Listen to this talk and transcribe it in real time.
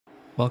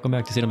Welcome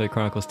back to Xenoblade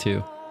Chronicles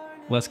 2.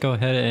 Let's go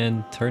ahead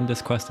and turn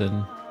this quest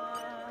in.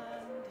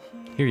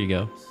 Here you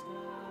go.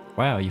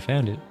 Wow, you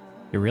found it.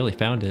 You really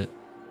found it.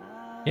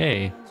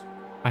 Yay.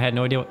 I had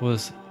no idea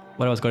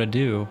what I was going to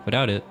do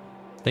without it.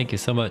 Thank you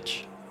so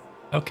much.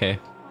 Okay.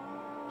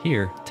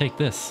 Here, take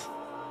this.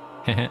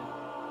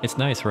 It's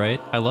nice, right?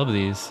 I love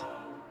these.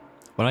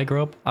 When I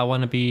grow up, I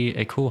want to be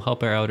a cool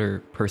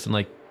helper-outer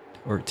person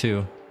or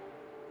two.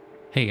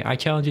 Hey, I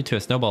challenge you to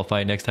a snowball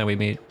fight next time we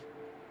meet.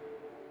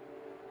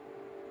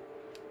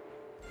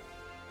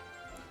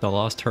 The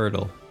Lost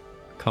Turtle.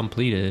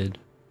 Completed.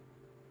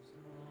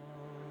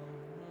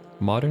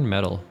 Modern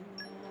metal.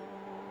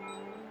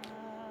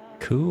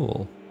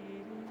 Cool.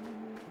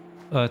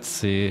 Let's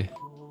see.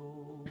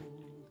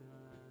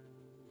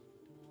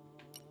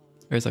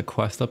 There's a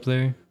quest up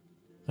there.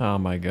 Oh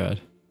my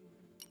god.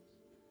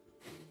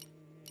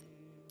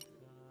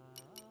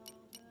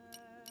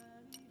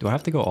 Do I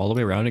have to go all the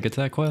way around to get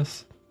to that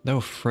quest? No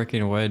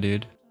freaking way,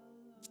 dude.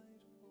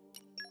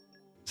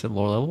 Is it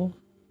lower level?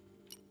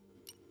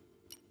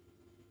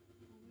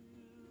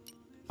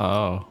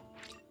 Oh.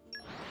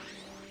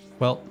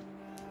 Well,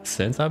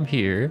 since I'm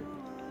here,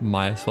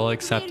 might as well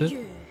accept it.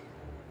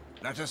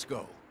 Let us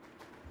go.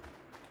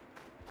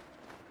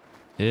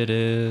 It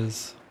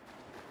is...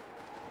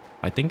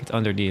 I think it's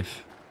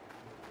underneath.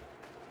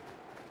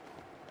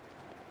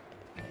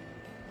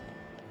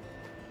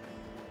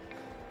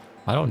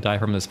 I don't die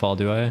from this fall,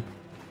 do I?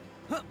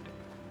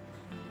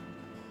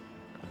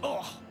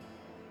 Oh.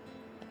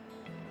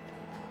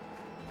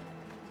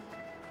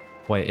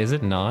 Wait, is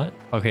it not?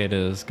 Okay, it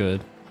is.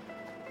 Good.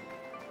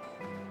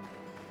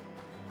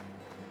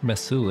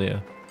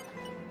 Messulia.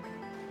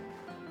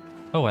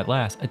 Oh, at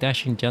last, a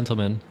dashing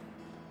gentleman.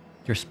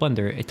 Your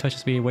splendor, it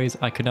touches me in ways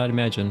I could not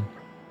imagine.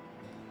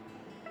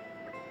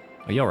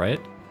 Are you alright?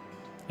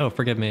 Oh,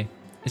 forgive me.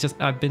 It's just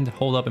I've been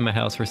holed up in my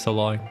house for so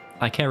long.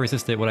 I can't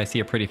resist it when I see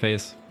a pretty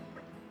face.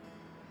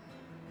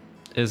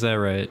 Is that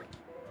right?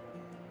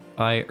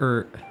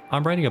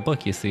 I'm writing a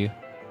book, you see.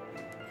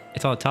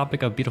 It's on the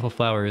topic of beautiful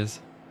flowers.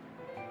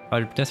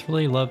 I'd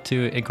desperately love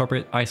to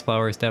incorporate ice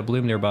flowers that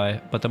bloom nearby,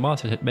 but the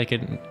monsters make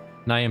it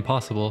nigh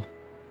impossible.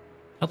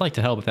 I'd like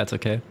to help if that's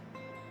okay.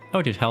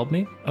 Oh, you'd help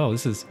me? Oh,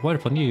 this is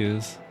wonderful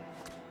news.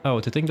 Oh,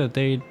 to think that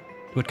they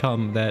would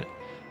come, that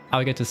I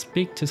would get to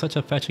speak to such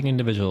a fetching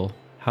individual.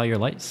 How your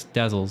light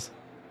dazzles.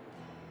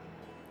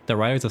 The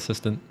writer's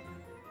assistant.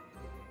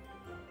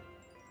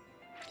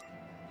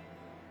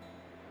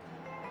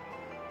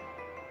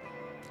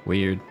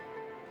 Weird.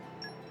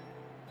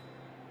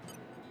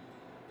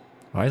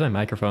 Why is my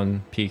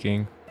microphone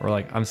peaking? Or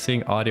like, I'm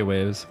seeing audio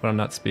waves when I'm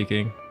not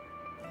speaking.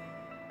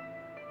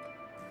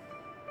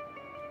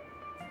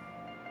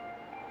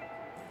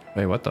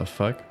 Wait, what the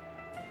fuck?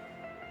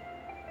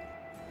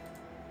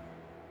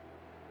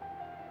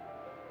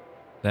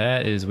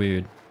 That is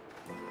weird.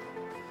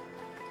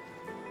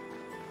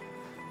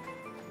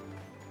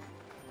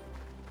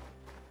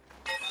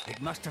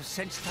 It must have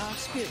sensed our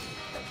spirit.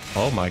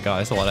 Oh my god,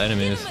 that's a lot of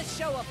enemies.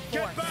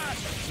 Get back!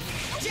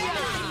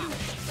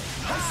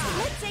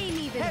 Let's aim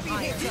even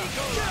higher.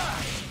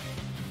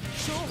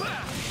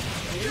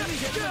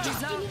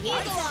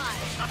 Eagle Eye.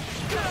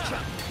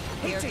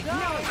 Here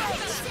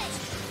goes.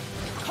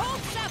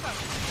 Cold Sever.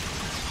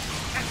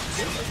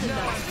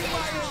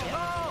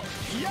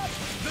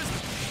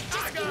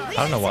 I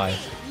don't know why.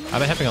 I've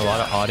been having a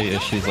lot of audio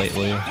issues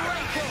lately.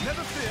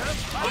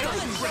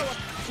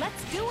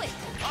 Let's do it.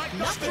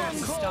 Nothing can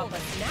stop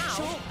us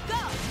now.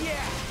 Go.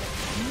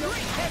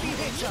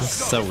 This is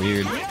so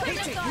weird.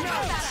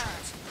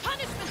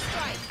 Punishment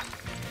strike.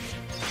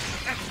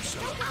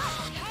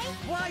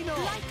 Why not?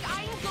 Like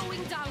I'm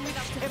going down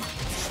without a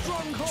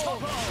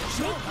Stronghold.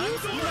 Make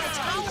use of your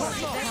tower.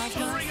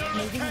 Bringer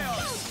of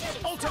chaos.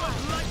 Ultimate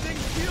lightning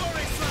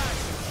fury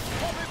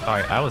slash.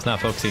 Alright, I was not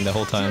focusing the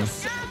whole time.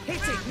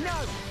 Hit it.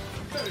 No.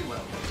 Very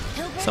well.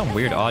 Some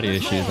weird audio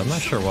issues, I'm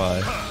not sure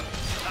why.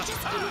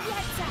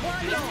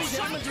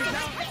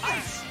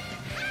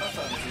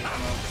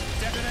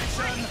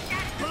 Detonation.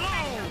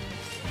 Blow.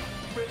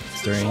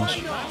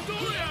 Strange.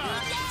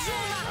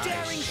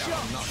 Daring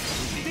shot.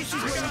 This is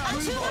where you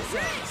prove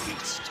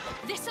ourselves.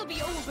 This'll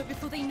be over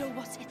before they know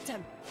what's hit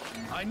them.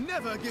 I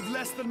never give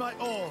less than my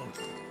all.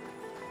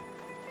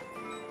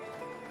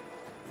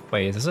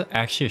 Wait, is this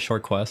actually a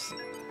short quest?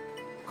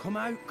 Come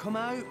out, come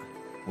out.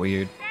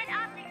 Weird. Set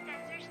optic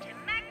sensors to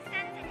max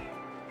sensitive.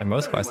 And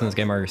most quests in this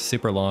game are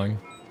super long.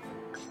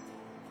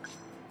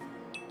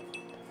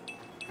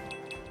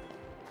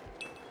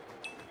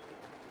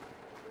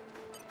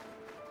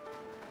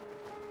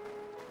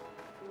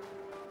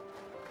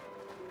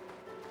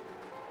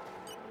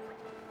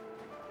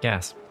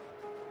 Gasp.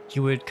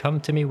 You would come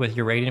to me with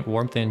your radiant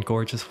warmth and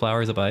gorgeous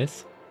flowers of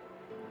ice?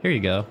 Here you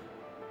go.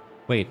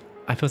 Wait,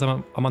 I feel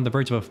I'm on the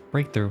verge of a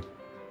breakthrough.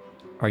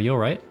 Are you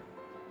alright?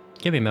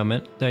 Give me a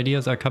moment, the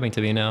ideas are coming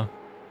to me now.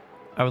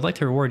 I would like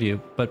to reward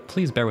you, but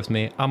please bear with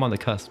me, I'm on the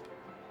cusp.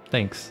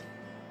 Thanks.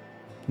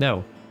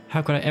 No,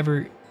 how could I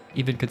ever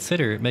even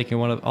consider making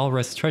one of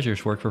Alrest's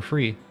treasures work for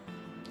free?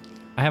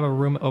 I have a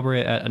room over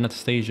at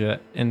Anastasia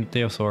in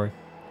Theosaur.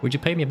 Would you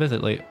pay me a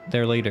visit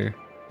there later?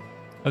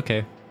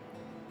 Okay.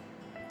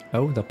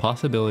 Oh, the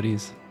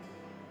possibilities.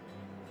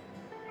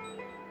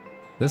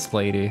 This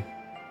lady.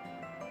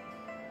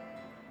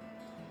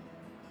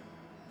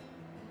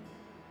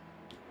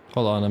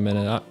 Hold on a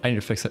minute. I need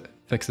to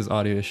fix his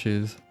audio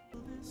issues.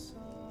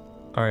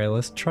 Alright,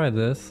 let's try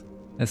this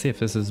and see if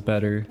this is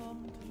better.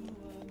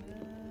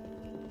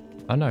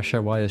 I'm not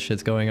sure why this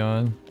shit's going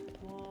on.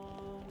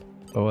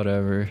 But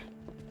whatever.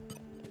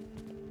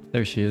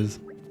 There she is.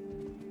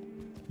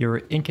 Your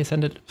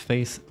incandescent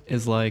face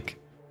is like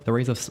the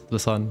rays of the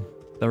sun.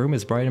 The room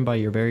is brightened by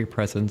your very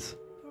presence.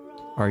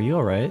 Are you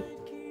alright?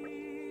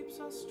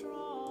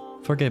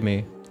 Forgive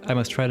me. I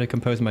must try to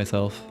compose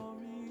myself.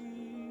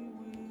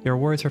 Your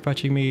words are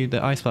fetching me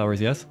the ice flowers,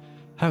 yes?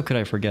 How could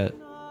I forget?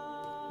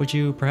 Would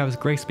you perhaps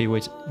grace me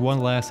with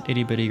one last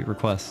itty-bitty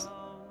request?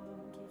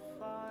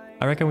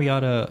 I reckon we ought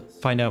to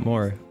find out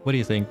more. What do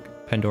you think,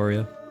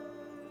 Pandoria?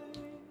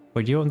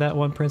 Would you own that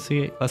one,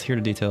 Princey? Let's hear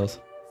the details.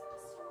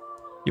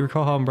 You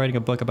recall how I'm writing a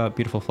book about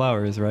beautiful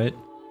flowers, right?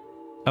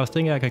 I was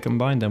thinking I could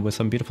combine them with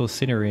some beautiful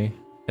scenery,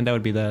 and that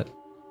would be that.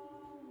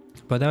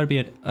 But that would be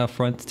an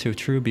affront to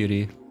true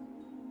beauty.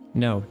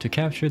 No, to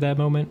capture that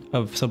moment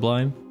of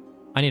sublime,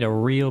 I need a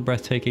real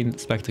breathtaking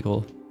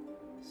spectacle.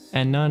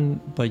 And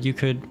none but you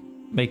could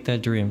make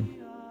that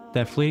dream.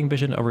 That fleeting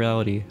vision of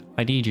reality.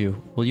 I need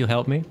you. Will you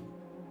help me?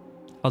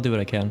 I'll do what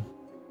I can.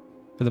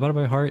 From the bottom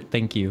of my heart,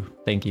 thank you.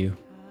 Thank you.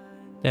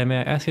 And may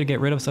I ask you to get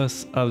rid of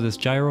us of this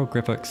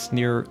gyroglyphics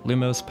near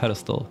Lumos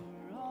pedestal.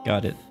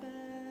 Got it.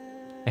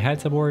 A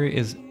handsome warrior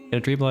is in a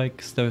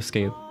dreamlike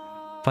snowscape,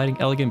 fighting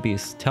elegant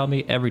beasts. Tell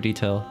me every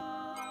detail.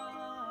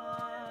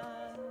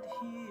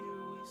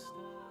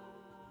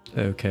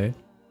 Okay.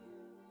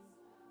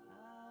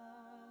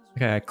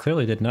 Okay, I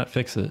clearly did not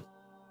fix it.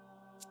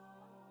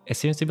 It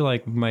seems to be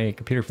like my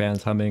computer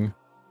fan's humming.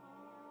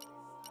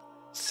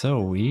 So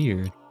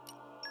weird.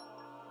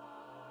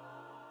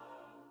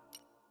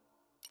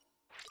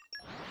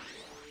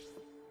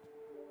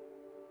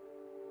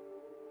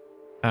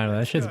 I don't know,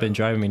 that shit's been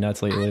driving me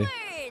nuts lately.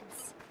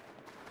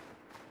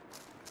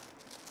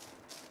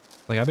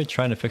 Like, I've been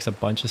trying to fix a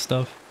bunch of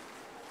stuff.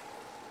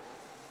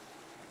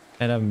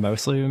 And I've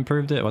mostly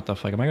improved it. What the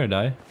fuck, am I gonna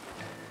die?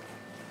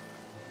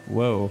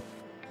 Whoa.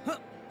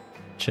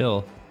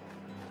 Chill.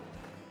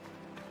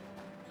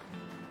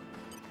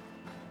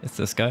 It's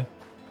this guy.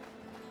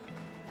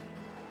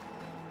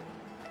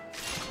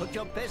 Put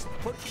your best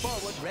foot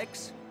forward,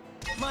 Rex.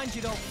 Mind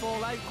you don't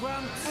fall out,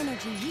 Gramps.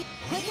 Energy,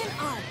 quicken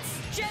arts.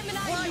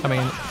 Gemini. I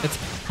mean, it's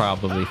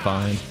probably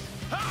fine.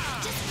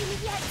 Just give me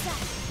the heads up.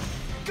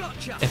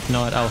 Gotcha. If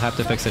not, I'll have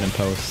to fix it in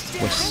post,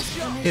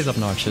 which is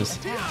obnoxious.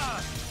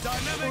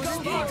 Dynamic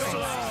Eagle.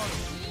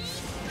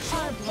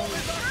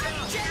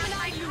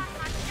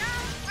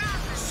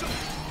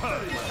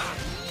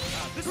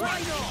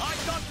 Rhino, I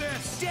got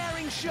this.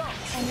 Daring shot.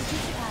 Energy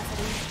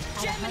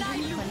capacity at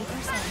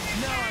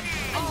 120%. No,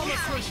 I'm all the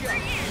pressure.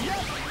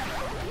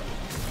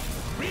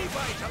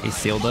 He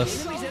sealed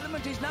us. Enemy's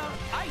element is now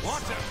ice.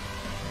 Water.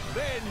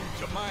 Bend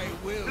to my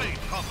will. Blade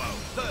combo.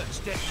 Third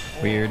step.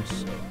 Weird.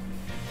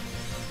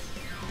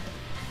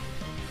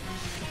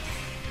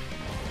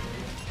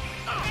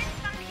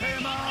 Pay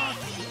him off.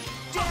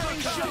 Daring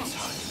shot.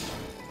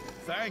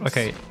 Thanks.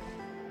 Okay,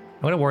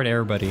 I want to warn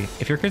everybody.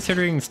 If you're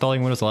considering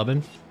installing Windows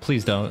 11,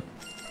 please don't.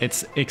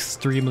 It's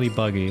extremely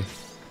buggy.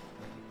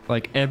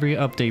 Like, every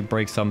update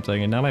breaks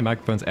something, and now my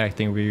microphone's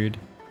acting weird.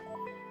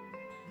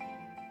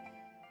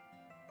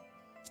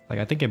 Like,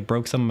 I think it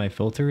broke some of my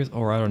filters,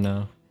 or I don't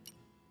know.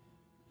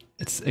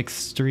 It's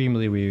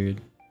extremely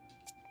weird.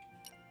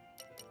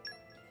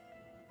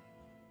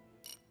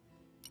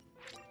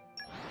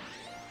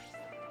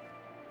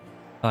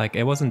 Like,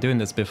 it wasn't doing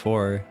this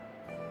before.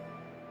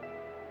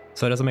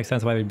 So it doesn't make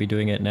sense why we'd be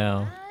doing it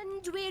now.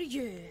 And we're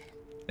you.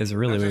 It's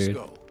really weird.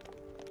 Go.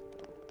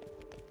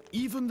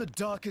 Even the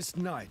darkest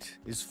night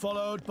is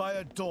followed by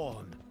a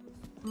dawn.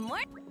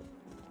 What?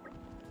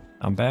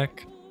 I'm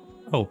back.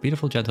 Oh,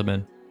 beautiful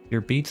gentleman. Your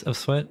beads of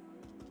sweat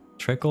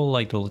trickle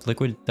like the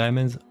liquid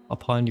diamonds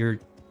upon your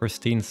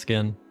pristine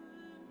skin.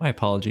 My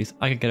apologies,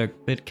 I could get a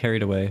bit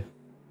carried away.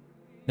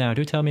 Now,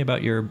 do tell me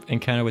about your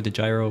encounter with the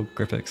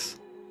gyroglyphics.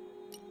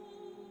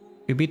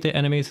 You beat the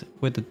enemies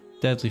with a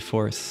deadly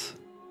force.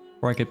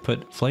 Or I could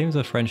put flames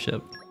of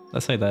friendship.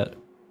 Let's say that.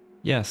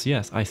 Yes,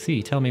 yes, I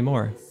see. Tell me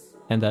more.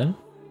 And then?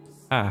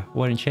 Ah,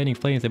 what enchanting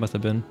flames they must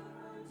have been.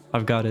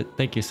 I've got it.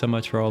 Thank you so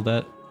much for all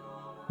that.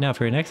 Now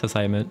for your next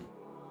assignment.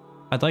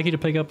 I'd like you to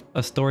pick up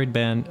a storied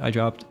band I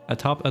dropped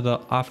atop of the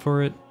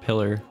off-forward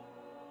pillar.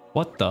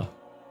 What the?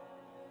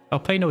 I'll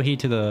pay no heed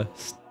to the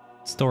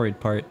storied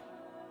part.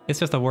 It's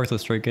just a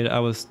worthless trinket. I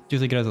was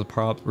using it as a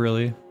prop,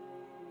 really.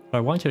 What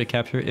I want you to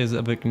capture is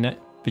a vignette?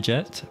 I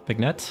don't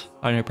know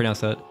how to pronounce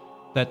that.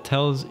 That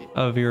tells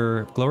of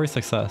your glorious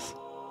success.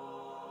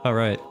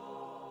 Alright.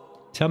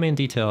 Tell me in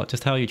detail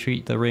just how you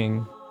treat the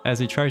ring as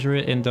you treasure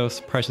it in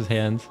those precious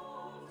hands.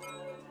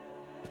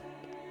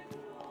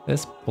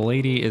 This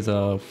lady is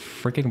a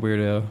freaking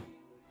weirdo.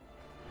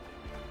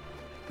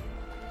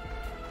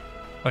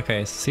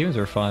 Okay, seems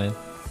we're fine.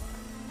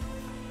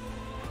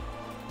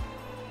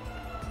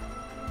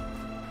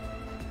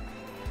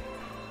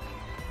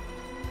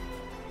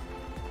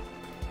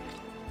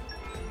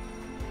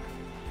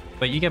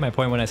 But you get my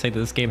point when I say that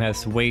this game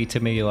has way too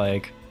many,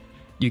 like,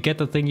 you get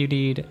the thing you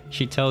need,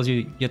 she tells you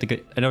you have to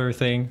get another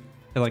thing.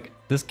 And like,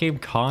 this game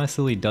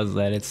constantly does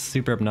that. It's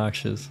super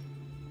obnoxious.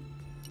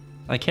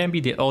 I can't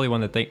be the only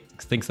one that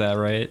thinks that,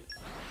 right?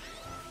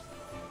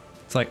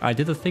 It's like, I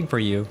did the thing for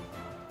you.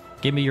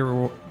 Give me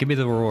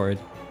the reward.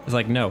 It's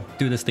like, no,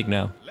 do this thing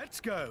now. Let's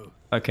go.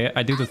 Okay,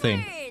 I do the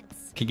thing.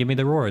 Okay, give me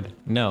the reward.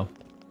 No,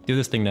 do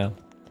this thing now.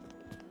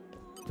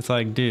 It's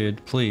like,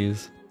 dude,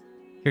 please.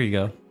 Here you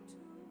go.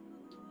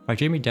 By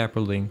Jamie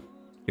Dapperling,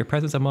 your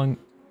presence among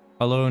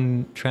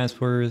alone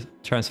transforms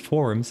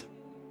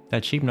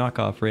that cheap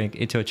knockoff ring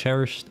into a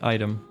cherished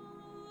item.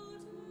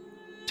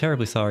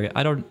 Terribly sorry,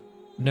 I don't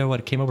know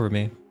what came over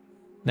me.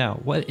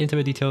 Now, what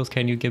intimate details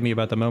can you give me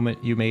about the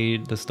moment you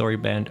made the story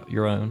band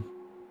your own?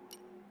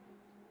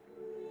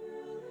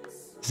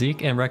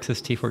 Zeke and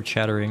Rex's teeth were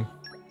chattering.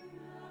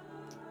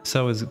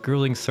 So is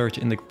grueling search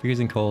in the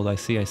freezing cold. I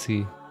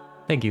see.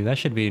 Thank you, that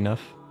should be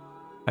enough.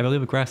 I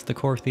believe I've grasped the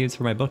core themes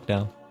for my book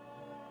now.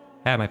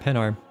 Ah, my pen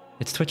arm.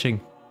 It's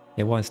twitching.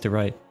 It wants to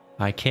write.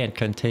 I can't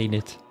contain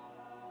it.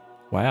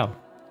 Wow,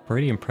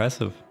 pretty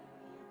impressive.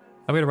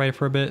 I'm gonna write it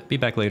for a bit, be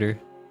back later.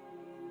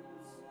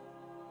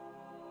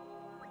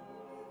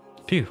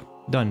 Phew,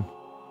 done.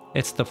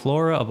 It's the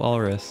Flora of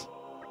Alris.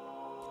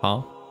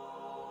 Huh?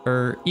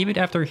 Even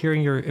after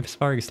hearing your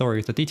inspiring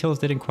stories, the details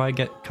didn't quite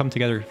come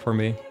together for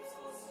me.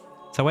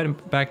 So I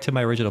went back to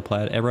my original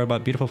plan and wrote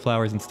about beautiful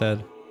flowers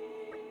instead.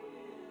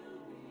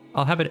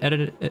 I'll have it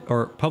edited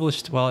or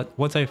published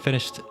once I've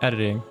finished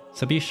editing,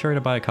 so be sure to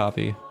buy a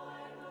copy.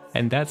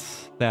 And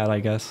that's that, I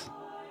guess.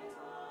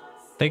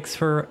 Thanks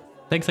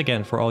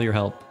again for all your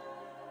help.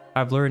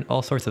 I've learned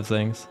all sorts of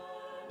things.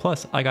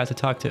 Plus, I got to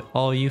talk to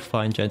all you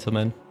fine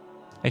gentlemen.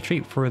 A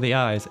treat for the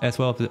eyes as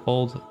well as the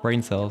old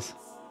brain cells.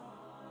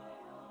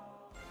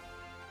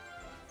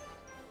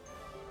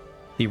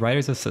 The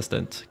writer's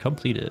assistant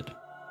completed.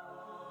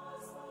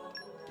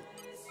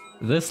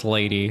 This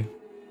lady.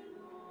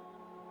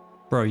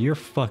 Bro, you're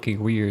fucking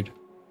weird.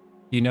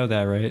 You know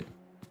that, right?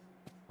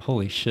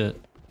 Holy shit.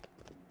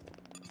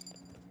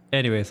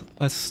 Anyways,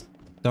 let's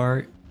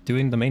start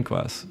doing the main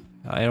quest.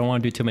 I don't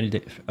want to do too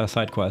many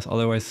side quests,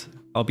 otherwise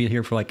I'll be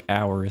here for like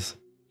hours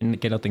and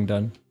get nothing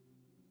done.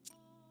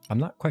 I'm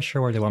not quite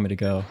sure where they want me to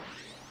go.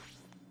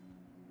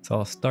 So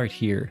I'll start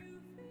here.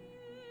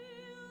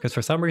 Because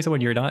for some reason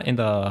when you're not in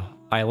the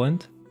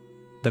island,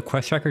 the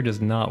quest tracker does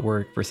not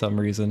work for some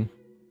reason.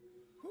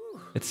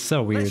 It's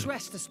so weird. Let's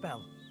rest a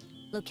spell.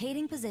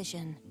 Locating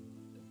position.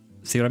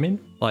 See what I mean?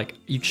 Like,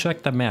 you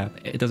check the map,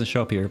 it doesn't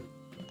show up here.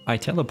 I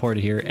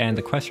teleported here and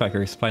the quest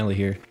tracker is finally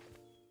here.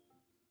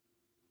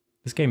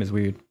 This game is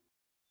weird.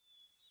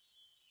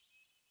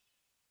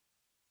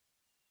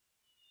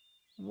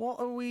 What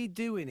are we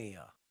doing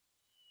here?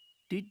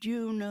 Did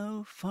you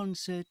know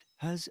Fonset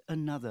has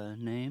another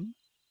name?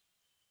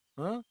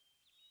 Huh?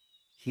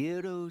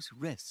 Hero's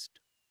Rest.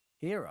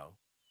 Hero?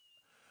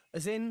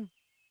 As in?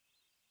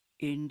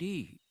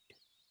 Indeed.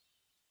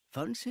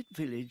 Fonset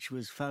Village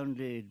was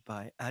founded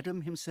by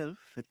Adam himself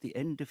at the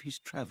end of his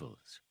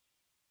travels.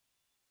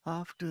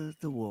 After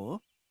the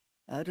war,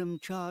 Adam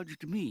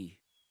charged me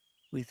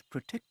with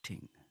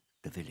protecting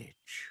the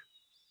village.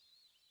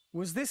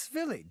 Was this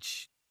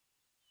village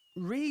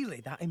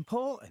really that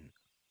important?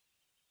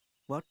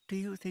 What do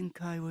you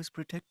think I was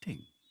protecting?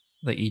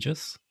 The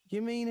Aegis?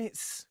 You mean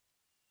it's...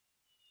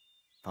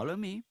 Follow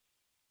me.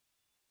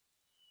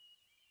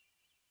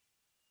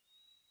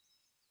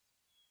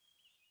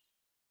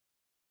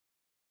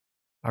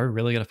 Are we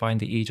really gonna find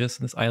the Aegis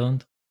in this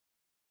island?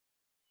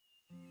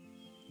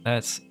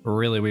 That's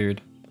really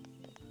weird.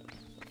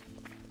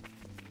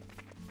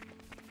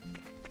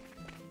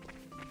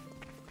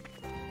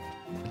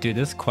 Dude,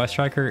 this quest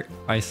tracker,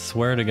 I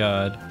swear to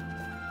God,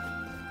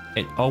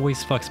 it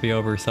always fucks me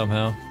over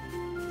somehow.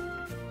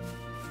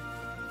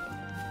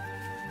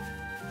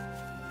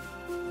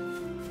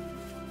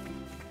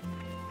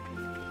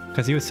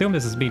 Because you assume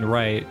this is being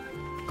right,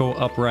 go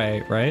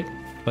upright, right?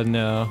 But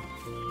no,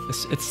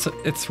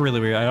 it's really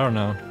weird. I don't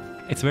know.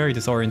 It's very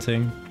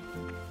disorienting.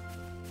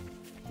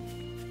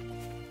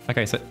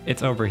 Okay, so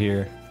it's over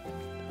here.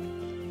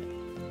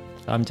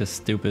 I'm just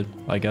stupid,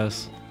 I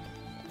guess.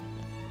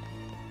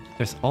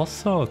 There's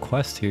also a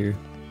quest here.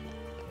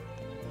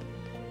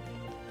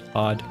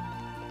 Odd.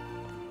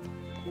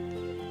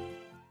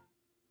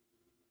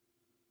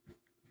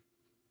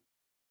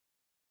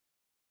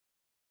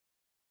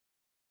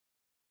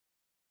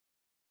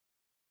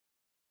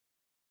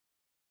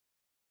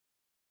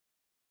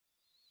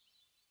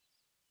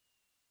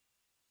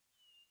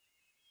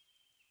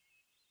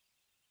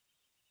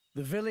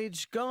 The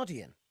village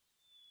guardian?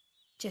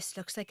 Just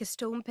looks like a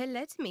stone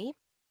pillar to me.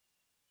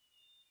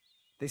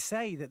 They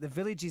say that the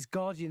village's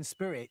guardian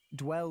spirit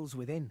dwells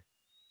within.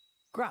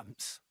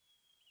 Gramps,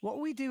 what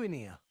are we doing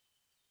here?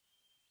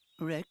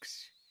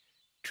 Rex,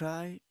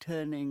 try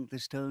turning the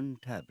stone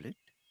tablet.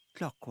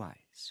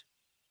 clockwise.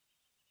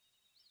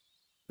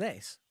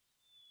 This?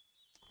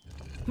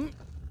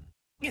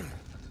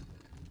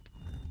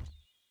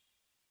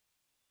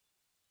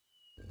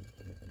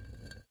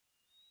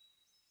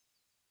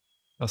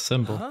 A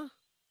symbol. Huh?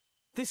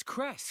 This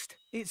crest,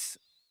 it's...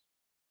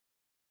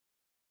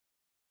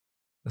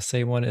 The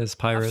same one as I've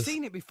Pyra's,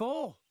 seen it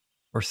before.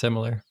 or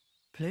similar.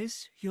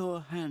 Place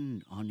your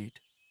hand on it.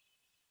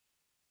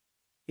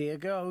 Here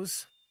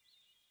goes.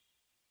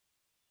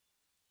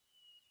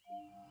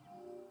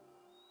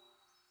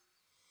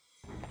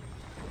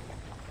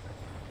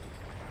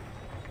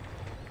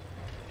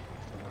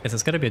 Is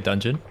this gonna be a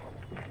dungeon?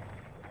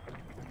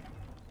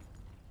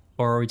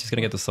 Or are we just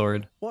gonna get the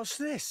sword? What's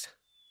this?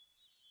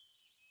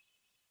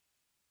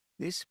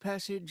 This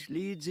passage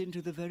leads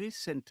into the very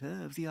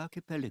center of the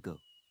archipelago.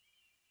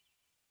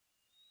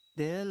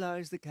 There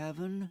lies the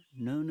cavern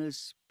known as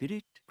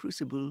Spirit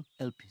Crucible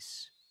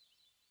Elpys.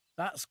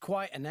 That's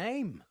quite a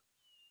name.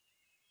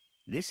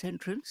 This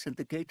entrance and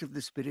the gate of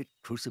the Spirit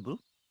Crucible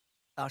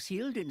are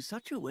sealed in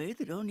such a way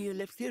that only a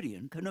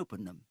Lephtherian can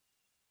open them.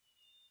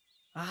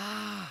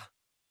 Ah,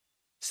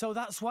 so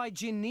that's why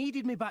Jin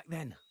needed me back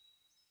then.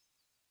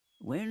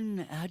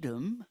 When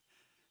Adam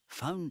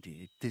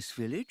founded this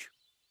village,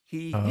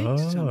 he hid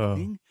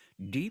something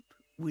deep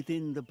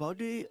within the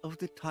body of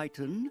the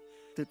Titan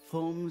that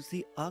forms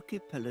the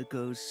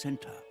archipelago's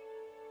center.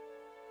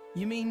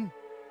 You mean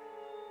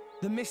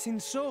the missing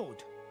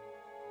sword?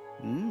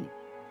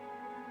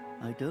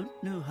 I don't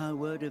know how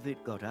word of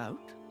it got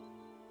out,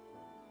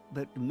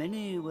 but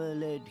many were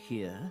led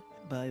here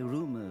by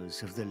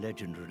rumors of the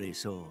legendary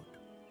sword.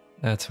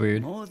 That's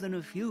weird. More than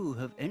a few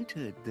have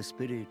entered the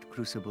Spirit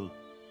Crucible,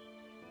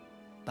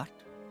 but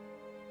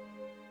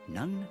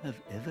none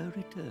have ever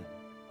returned.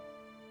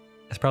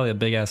 It's probably a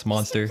big ass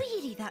monster. Is it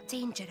really that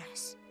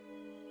dangerous?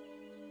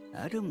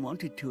 Adam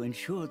wanted to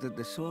ensure that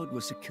the sword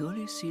was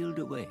securely sealed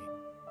away.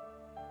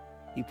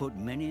 He put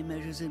many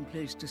measures in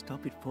place to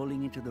stop it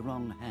falling into the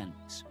wrong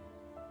hands.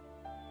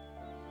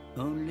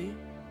 Only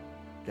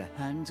the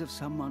hands of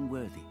someone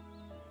worthy.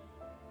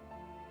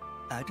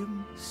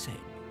 Adam said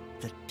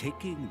that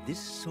taking this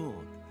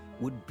sword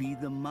would be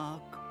the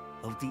mark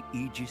of the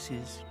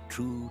Aegis's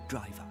true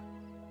driver.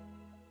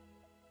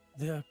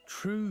 The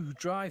true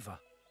driver.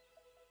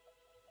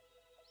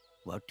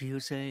 What do you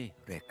say,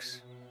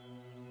 Rex?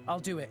 I'll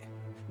do it.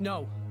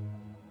 No.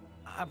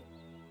 I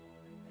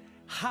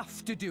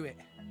have to do it.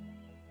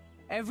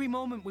 Every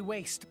moment we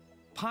waste,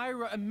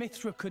 Pyra and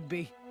Mithra could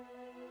be...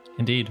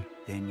 Indeed.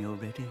 Then you're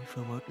ready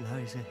for what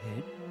lies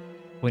ahead?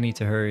 We need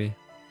to hurry.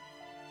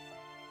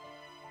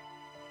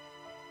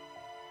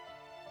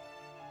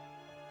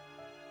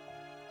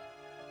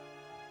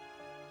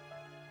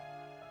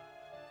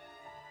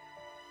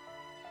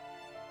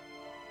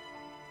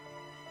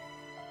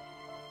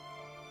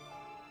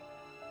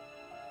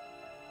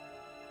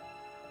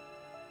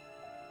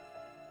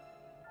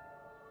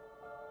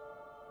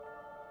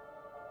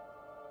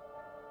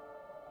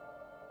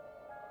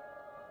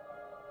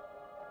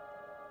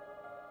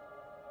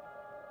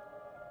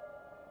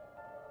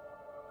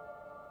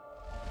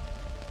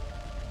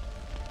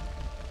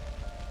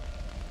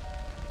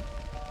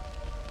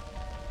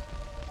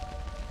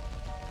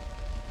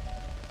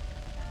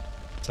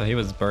 So he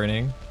was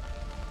burning.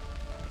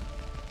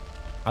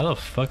 How the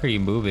fuck are you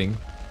moving?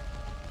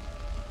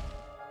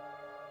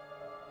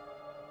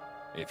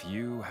 If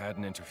you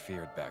hadn't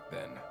interfered back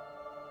then,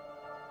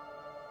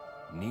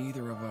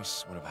 neither of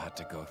us would have had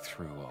to go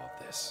through all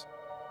this.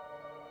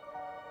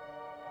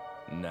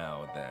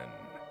 Now then.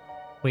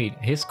 Wait,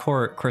 his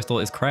core crystal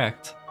is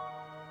cracked.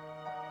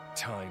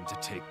 Time to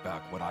take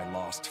back what I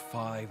lost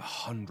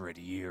 500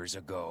 years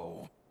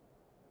ago.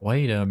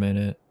 Wait a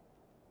minute.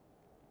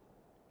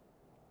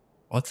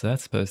 What's that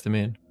supposed to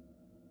mean?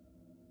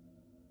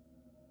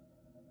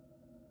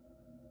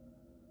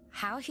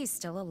 How he's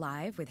still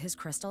alive with his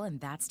crystal in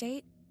that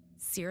state?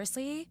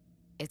 Seriously?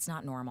 It's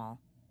not normal.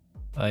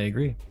 I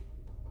agree.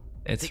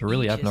 It's The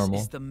really Aegis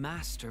abnormal. is the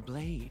master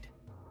blade.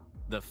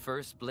 The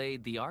first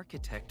blade the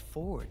architect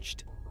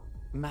forged.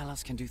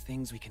 Malos can do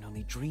things we can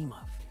only dream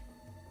of.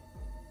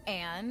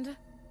 And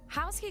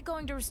how's he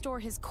going to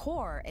restore his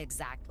core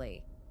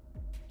exactly?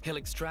 He'll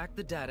extract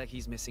the data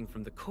he's missing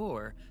from the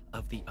core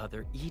of the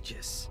other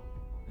Aegis.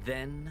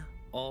 Then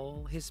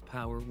all his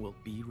power will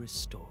be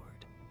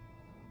restored.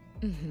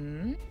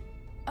 Mm-hmm.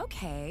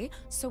 Okay,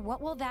 so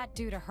what will that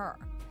do to her?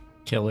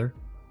 Killer,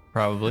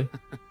 probably.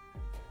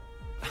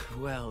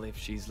 Well, if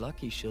she's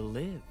lucky, she'll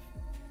live.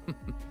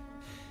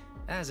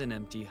 As an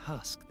empty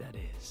husk, that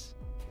is.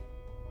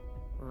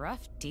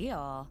 Rough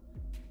deal.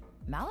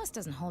 Malos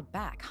doesn't hold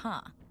back,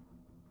 huh?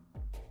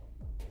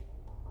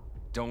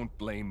 Don't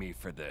blame me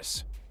for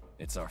this.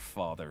 It's our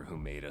father who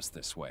made us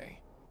this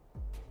way.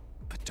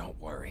 But don't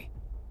worry.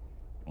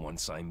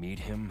 Once I meet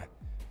him,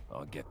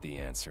 I'll get the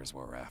answers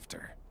we're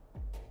after.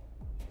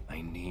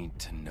 I need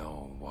to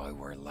know why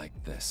we're like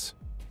this.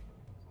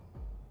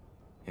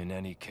 In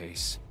any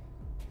case,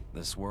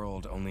 this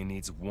world only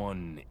needs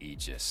one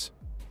Aegis.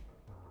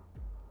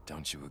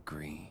 Don't you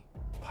agree,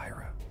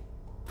 Pyra?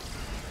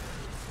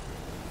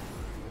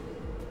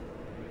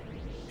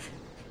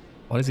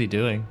 What is he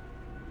doing?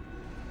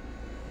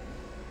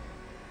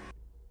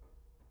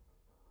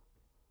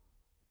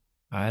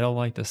 I don't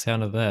like the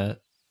sound of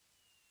that.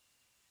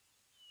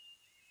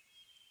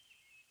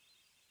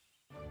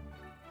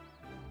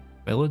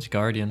 Village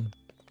Guardian.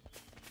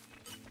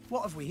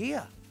 What have we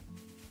here?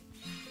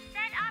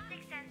 Set optic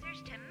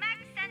sensors to max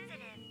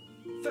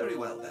sensitive. Very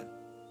well then.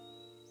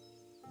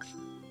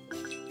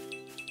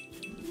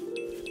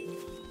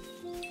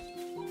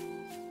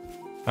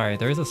 Alright,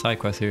 there is a side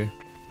quest here.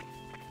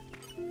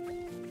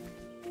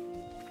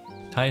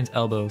 Titan's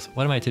elbows.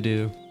 What am I to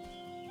do?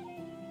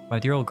 My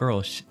dear old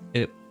girl,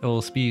 it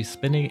will be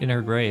spinning in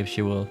her grave,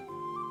 she will.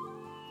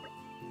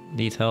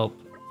 Needs help.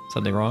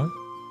 Something wrong?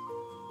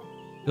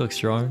 You look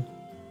strong.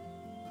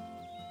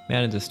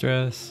 Man in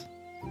distress.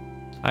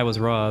 I was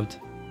robbed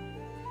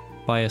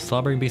by a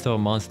slobbering beast of a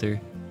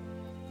monster.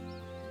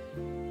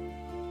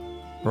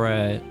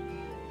 Right.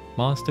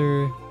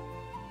 Monster.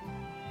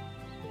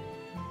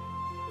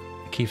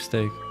 Keep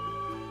stick.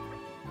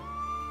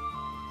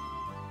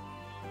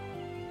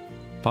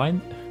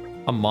 Find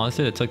a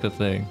monster that took the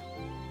thing.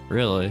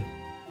 Really?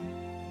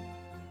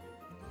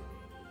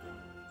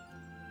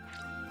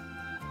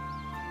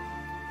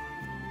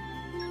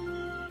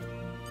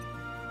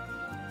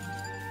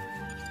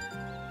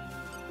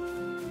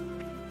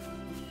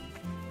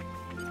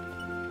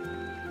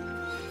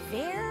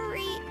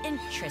 Very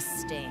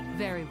interesting.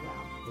 Very well.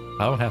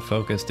 I don't have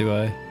focus, do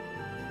I?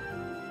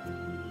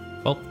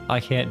 Well,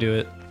 I can't do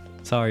it.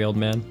 Sorry, old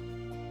man.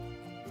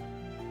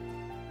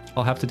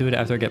 I'll have to do it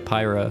after I get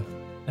Pyra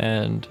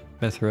and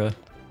Mithra.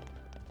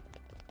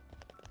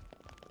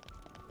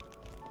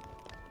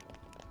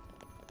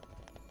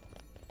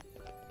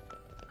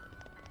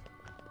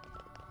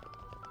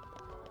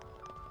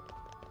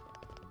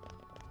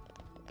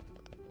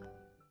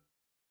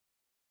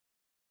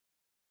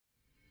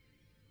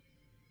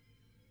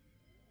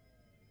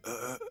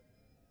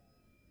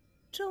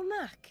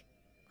 Dromac,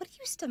 what are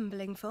you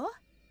stumbling for?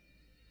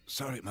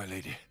 Sorry, my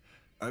lady.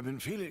 I've been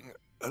feeling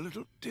a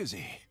little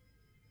dizzy.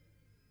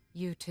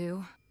 You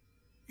too?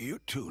 You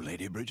too,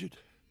 Lady Bridget?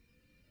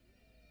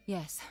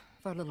 Yes,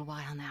 for a little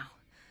while now.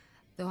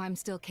 Though I'm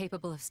still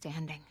capable of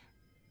standing.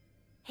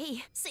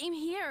 Hey, same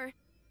here.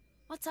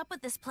 What's up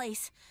with this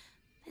place?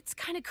 It's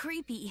kind of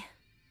creepy.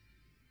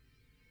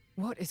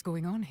 What is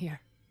going on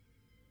here?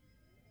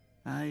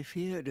 I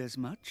feared as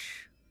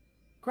much.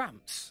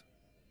 Gramps,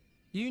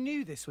 you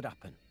knew this would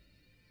happen.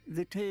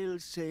 The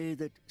tales say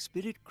that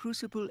Spirit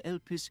Crucible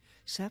Elpys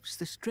saps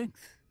the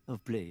strength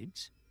of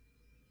blades.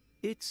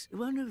 It's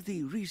one of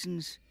the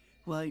reasons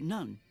why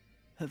none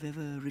have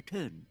ever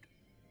returned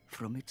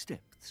from its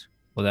depths.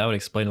 Well, that would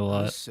explain a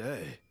lot.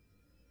 Say.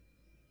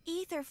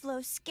 Ether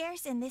flows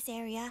scarce in this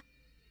area.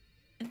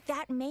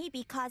 That may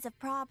be cause of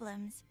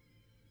problems.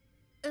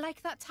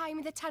 Like that time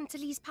in the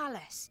Tantalese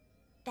Palace?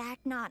 That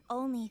not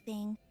only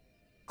thing.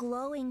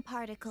 Glowing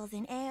particles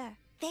in air.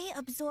 They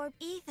absorb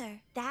ether.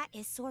 That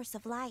is source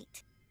of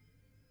light.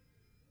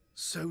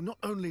 So not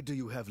only do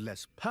you have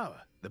less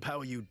power, the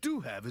power you do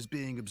have is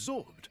being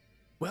absorbed.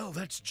 Well,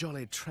 that's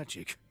jolly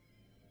tragic.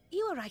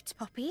 You alright,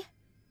 Poppy?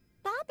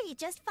 Poppy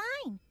just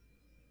fine.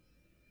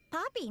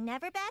 Poppy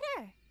never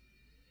better.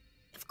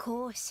 Of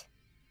course.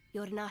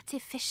 You're an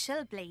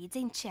artificial blade,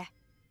 ain't you?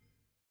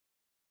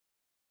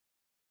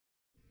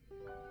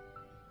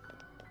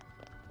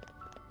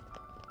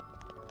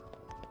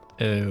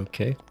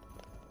 Okay.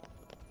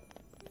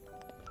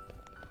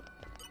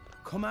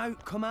 Come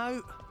out, come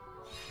out.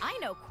 I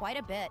know quite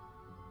a bit.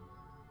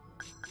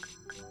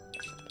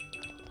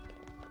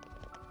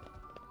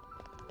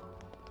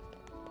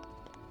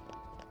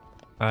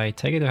 I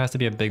take it there has to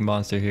be a big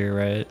monster here,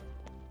 right?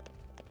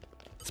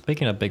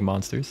 Speaking of big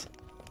monsters,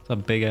 it's a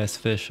big ass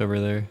fish over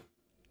there.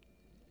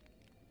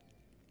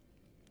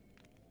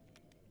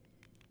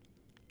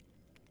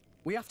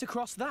 We have to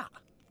cross that.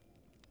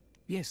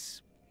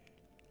 Yes,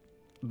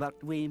 but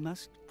we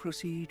must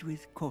proceed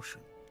with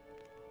caution.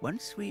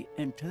 Once we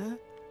enter,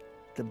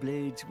 the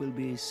blades will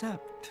be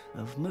sapped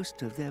of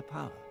most of their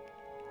power.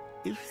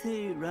 If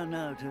they run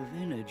out of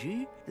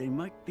energy, they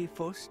might be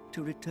forced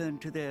to return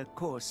to their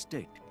core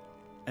state,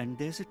 and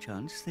there's a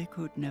chance they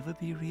could never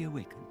be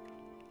reawakened.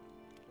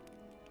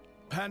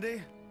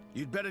 Pandy,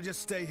 you'd better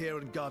just stay here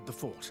and guard the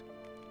fort.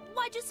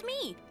 Why just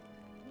me?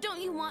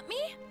 Don't you want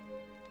me?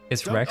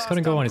 Is Don't Rex ask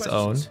gonna go dumb on his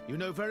own? questions. You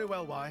know very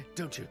well why,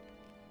 don't you?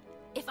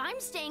 If I'm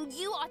staying,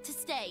 you ought to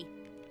stay.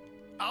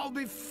 I'll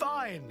be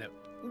fine.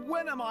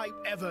 When am I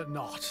ever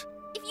not?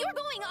 If you're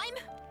going,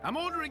 I'm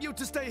ordering you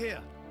to stay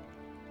here.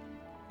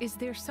 Is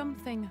there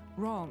something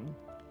wrong?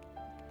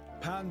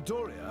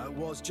 Pandoria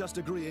was just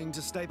agreeing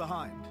to stay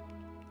behind.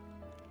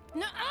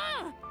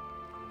 Nuh-uh!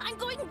 I'm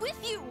going with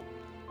you!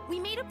 We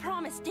made a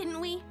promise,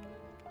 didn't we?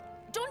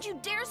 Don't you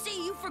dare say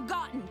you've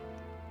forgotten!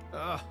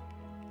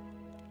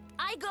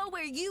 I go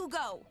where you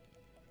go.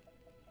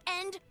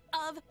 End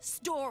of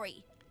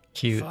story.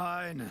 Cute.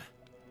 Fine.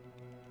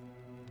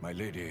 My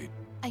lady.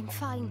 I'm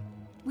fine.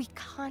 We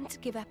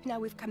can't give up now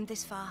we've come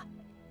this far.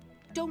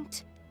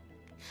 Don't.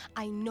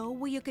 I know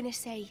what you're gonna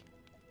say.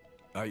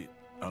 I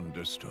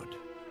understood.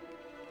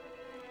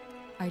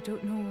 I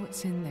don't know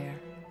what's in there,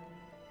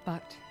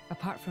 but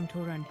apart from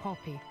Tora and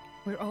Poppy,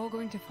 we're all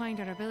going to find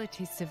our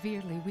abilities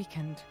severely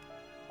weakened.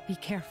 Be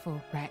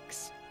careful,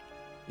 Rex.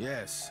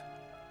 Yes.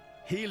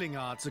 Healing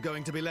arts are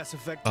going to be less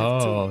effective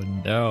Oh, too.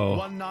 no.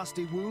 One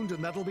nasty wound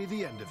and that'll be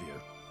the end of you.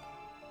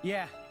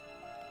 Yeah,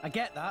 I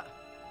get that.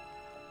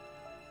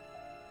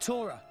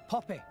 Tora,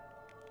 Poppy,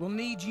 we'll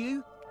need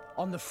you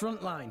on the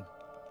front line.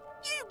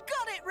 You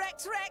got it,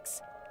 Rex!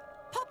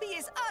 Poppy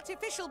is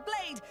artificial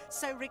blade,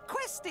 so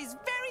request is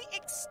very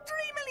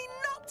extremely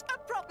not a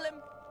problem.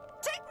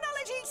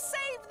 Technology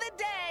save the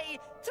day!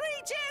 3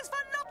 cheers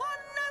for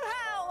Nopon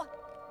know-how!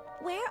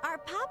 Where are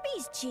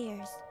Poppy's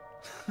cheers?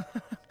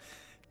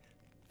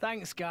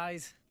 Thanks,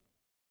 guys.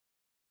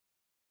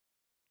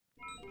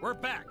 We're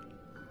back.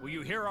 Will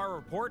you hear our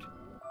report?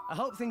 I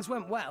hope things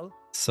went well.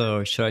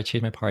 So, should I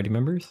change my party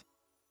members?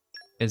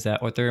 Is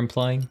that what they're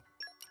implying?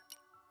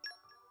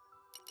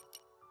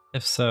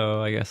 If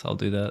so, I guess I'll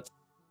do that.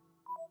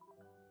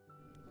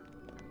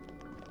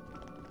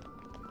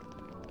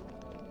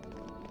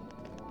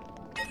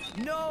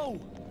 No!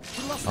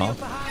 We lost the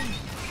upper hand!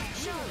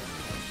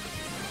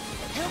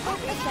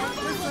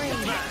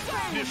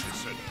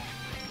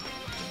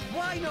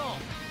 Why not?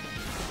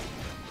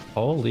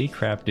 Holy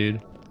crap,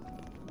 dude.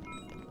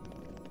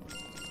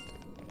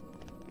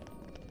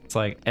 It's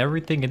like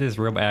everything in this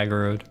room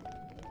aggroed.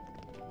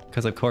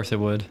 Because of course it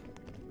would.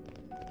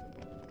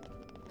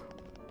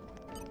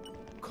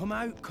 Come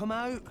out, come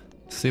out.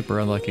 Super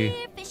unlucky.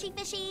 Here, fishy,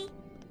 fishy.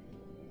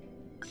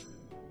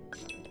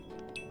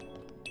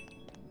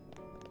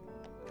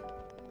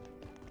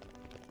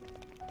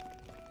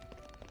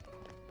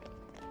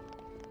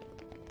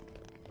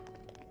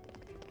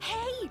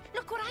 Hey,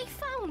 look what I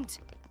found!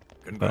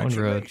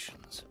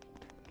 Congratulations.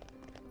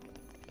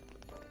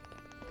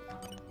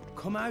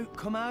 Come out,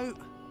 come out.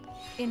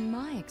 In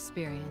my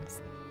experience,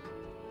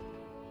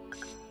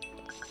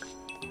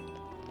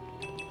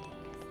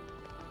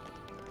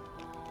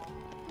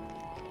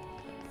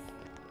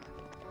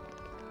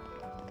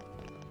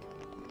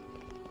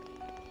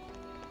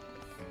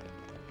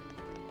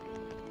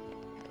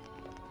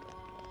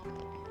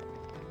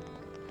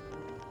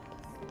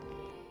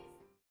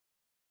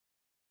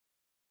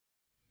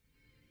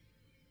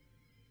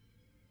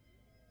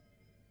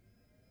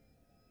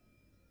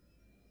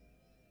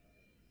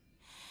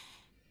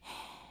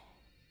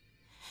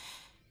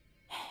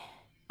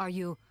 are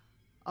you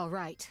all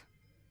right?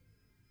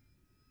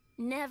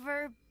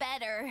 Never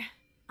better.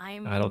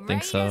 I'm I don't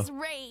think right so. as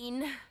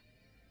rain.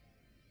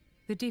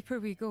 The deeper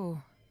we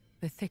go,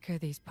 the thicker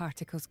these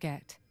particles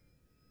get.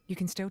 You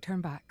can still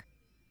turn back.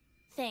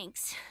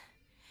 Thanks.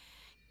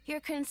 Your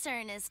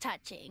concern is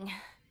touching.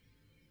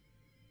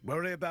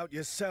 Worry about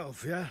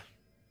yourself, yeah?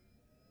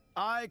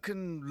 I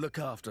can look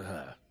after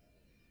her.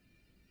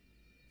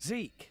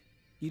 Zeke,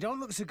 you don't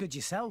look so good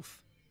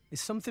yourself.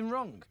 Is something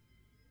wrong?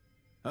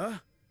 Huh?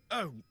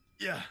 Oh,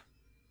 yeah.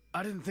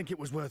 I didn't think it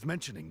was worth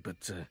mentioning,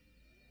 but,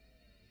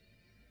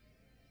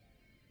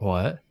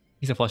 What?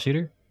 He's a flesh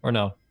eater? Or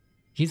no?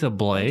 He's a Where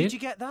blade? did you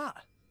get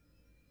that?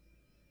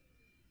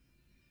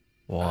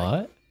 What?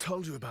 I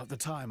told you about the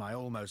time I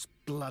almost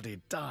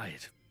bloody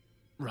died,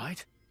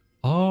 right?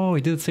 Oh,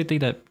 he did the same thing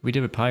that we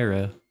did with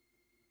Pyra.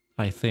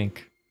 I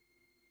think.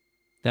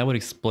 That would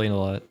explain a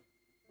lot.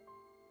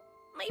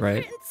 My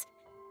Right? prince!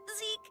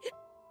 Zeke!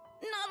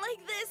 Not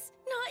like this!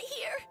 Not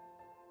here!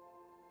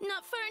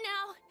 Not for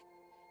now.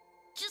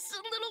 Just a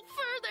little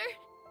further.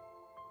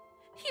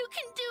 You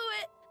can do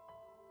it!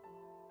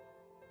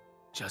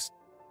 Just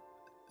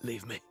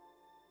leave me.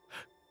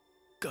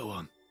 Go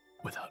on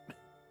without me.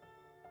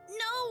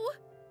 No!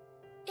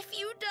 If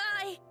you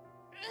die,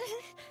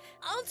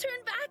 I'll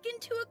turn back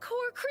into a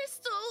core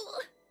crystal.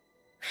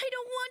 I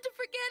don't want to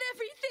forget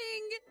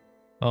everything.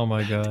 Oh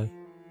my god.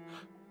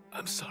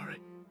 I'm sorry.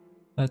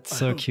 That's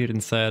so cute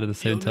and sad at the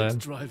same Your time.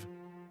 next driver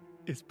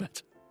is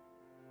better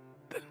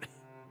than me.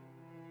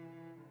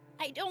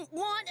 I don't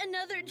want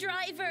another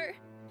driver.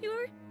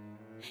 You're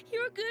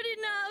good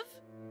enough.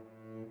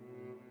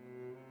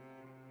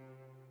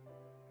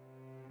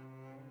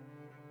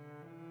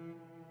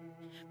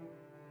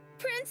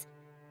 Prince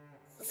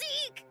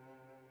Zeke!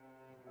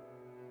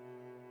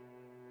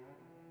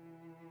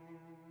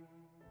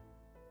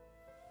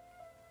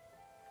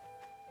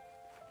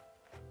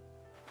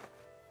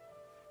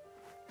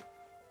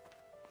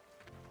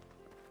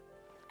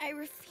 I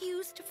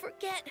refuse to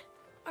forget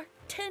our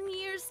 10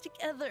 years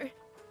together.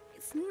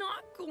 It's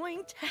not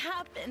going to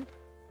happen.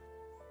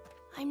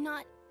 I'm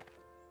not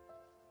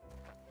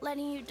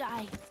letting you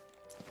die.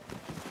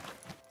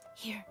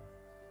 Here.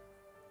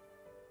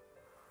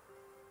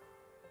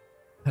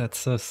 That's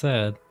so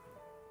sad.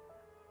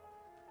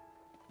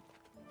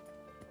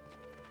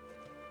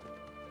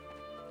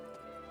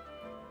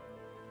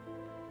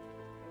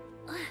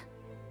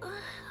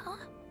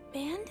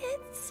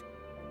 Bandits?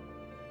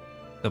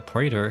 The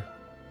Praetor?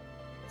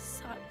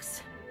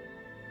 Sucks.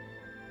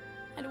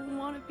 I don't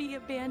want to be a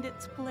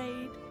bandit's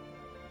blade.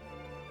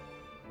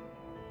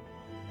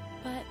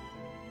 But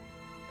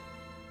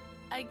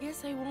I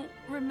guess I won't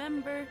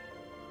remember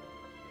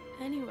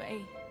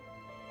anyway.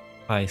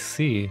 I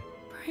see.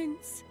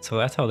 Prince. So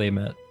that's how they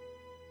met.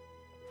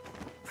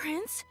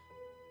 Prince?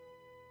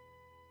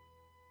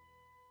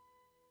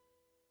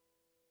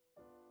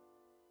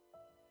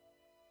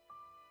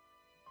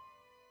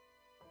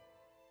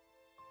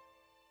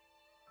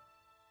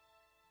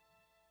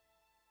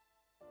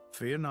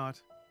 Fear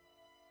not.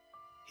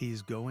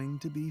 He's going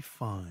to be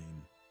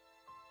fine.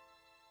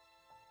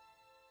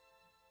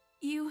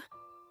 You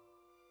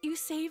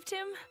saved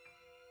him?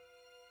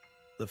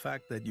 The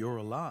fact that you're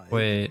alive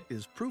Wait.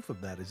 is proof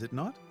of that, is it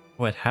not?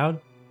 What?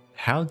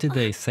 How did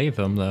they save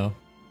him though?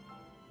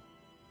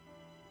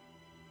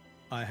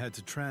 I had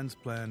to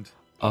transplant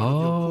part of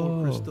your core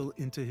Oh. crystal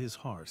into his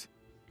heart.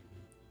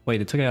 Wait,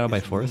 they took it out by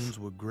His force? wounds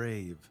were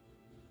grave.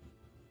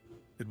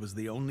 It was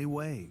the only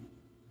way.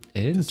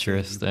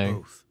 Interesting.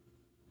 both.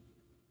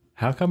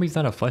 How come he's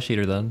not a flesh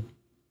eater then?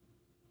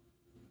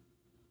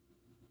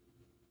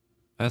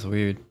 That's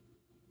weird.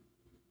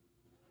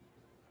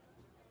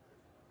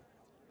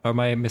 Or am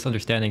I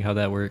misunderstanding how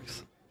that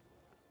works?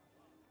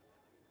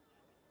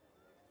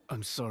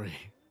 I'm sorry.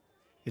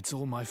 It's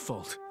all my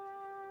fault.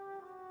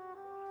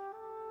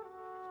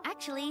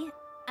 Actually,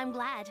 I'm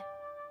glad.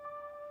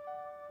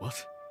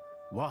 What?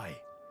 Why?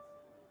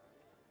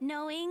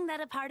 Knowing that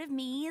a part of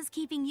me is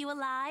keeping you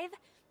alive?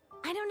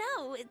 I don't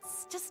know,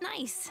 it's just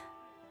nice.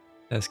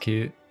 That's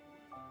cute.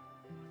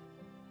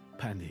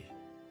 Pandy.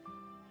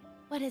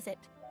 What is it?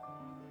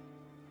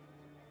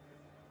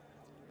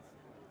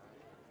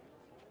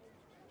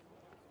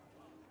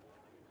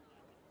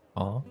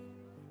 Aw.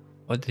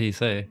 What did he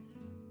say?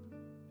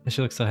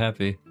 She looks so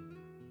happy.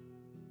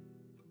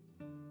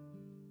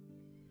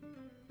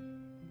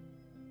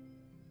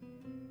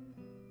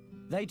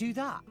 They do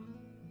that?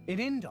 In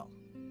Indol?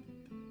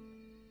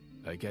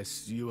 I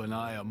guess you and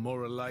I are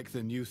more alike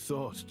than you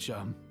thought,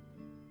 chum.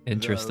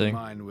 Interesting.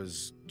 Though mine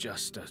was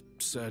just a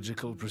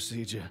surgical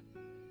procedure.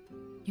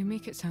 You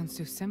make it sound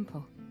so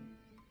simple.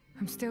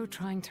 I'm still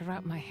trying to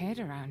wrap my head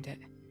around it.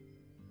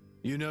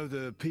 You know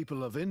the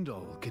people of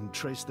Indol can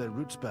trace their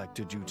roots back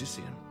to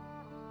Judicium.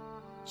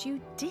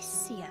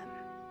 Judicium?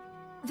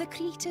 The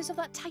creators of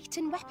that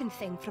Titan weapon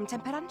thing from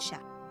Temperantia?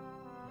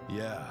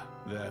 Yeah,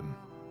 them.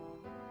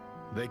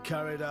 They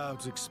carried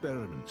out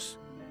experiments,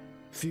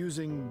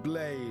 fusing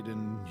blade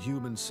and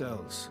human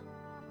cells,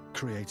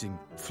 creating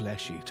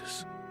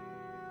flesh-eaters.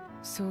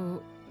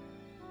 So,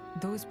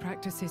 those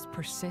practices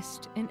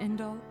persist in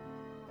Indol?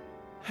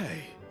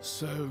 Hey,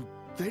 so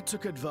they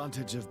took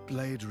advantage of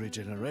blade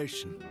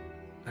regeneration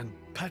and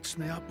patched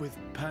me up with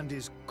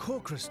Pandy's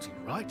core crystal,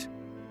 right?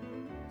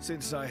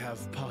 Since I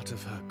have part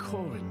of her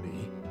core in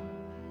me,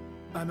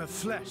 I'm a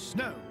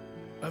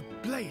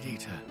blade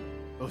eater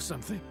or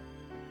something.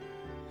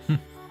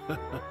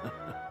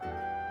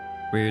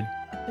 Weird.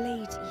 A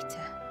blade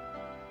eater.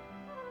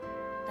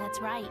 That's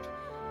right.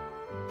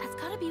 That's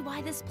gotta be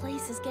why this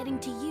place is getting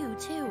to you,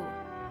 too.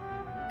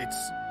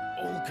 It's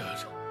all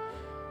good.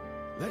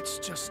 Let's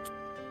just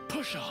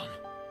push on.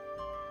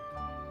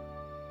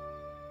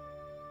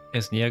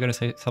 Is Nia gonna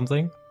say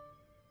something?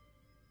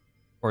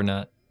 Or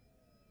not?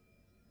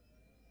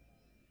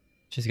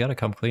 She's gotta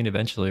come clean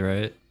eventually,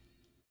 right?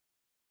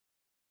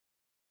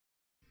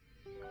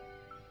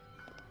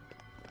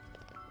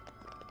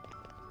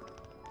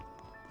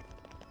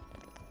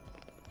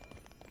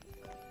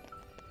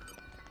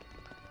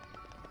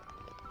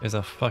 There's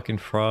a fucking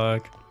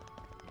frog.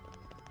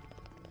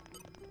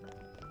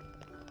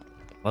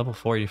 Level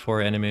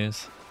 44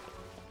 enemies.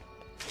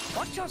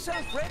 Watch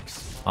yourself,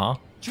 Rex! Huh?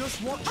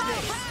 Just watch this!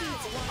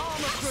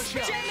 Armor crusher!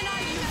 Gemini,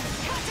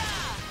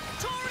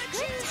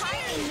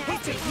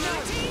 Hit it now!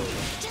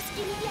 Just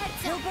give me the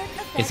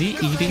heads up. Is he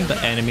eating the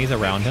enemies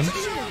around him?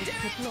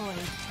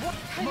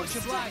 Much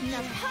obliged.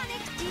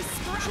 Panic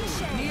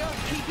destruction. Neo,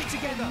 keep it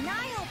together.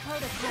 Nile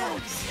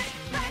protocols.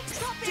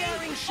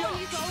 Daring shot.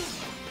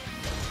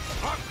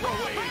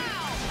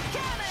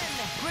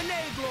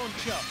 Grenade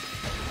launcher.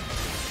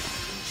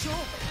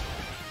 Sure.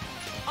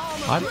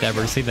 I've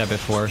never seen that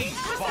before.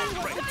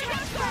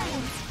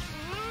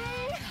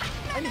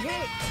 And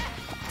hit.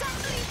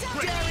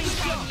 Daring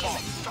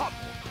shot.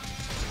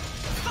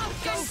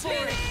 Go for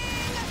it.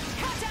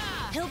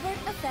 Hilbert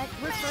effect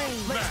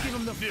refrain. Let's give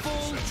him the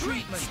full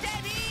treatment.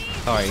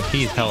 Alright,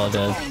 he's hella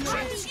dead.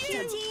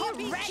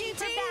 Ready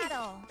for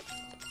battle.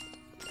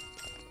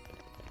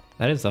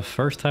 That is the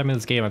first time in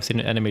this game I've seen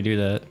an enemy do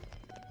that.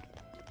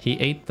 He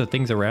ate the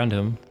things around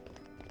him.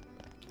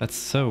 That's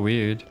so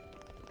weird.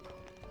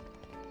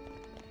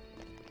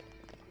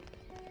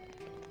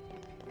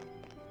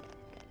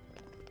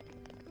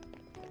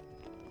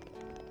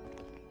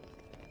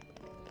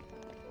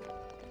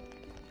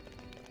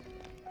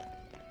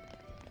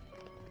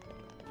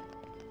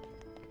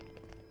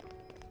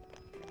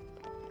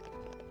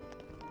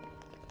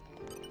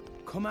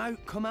 Come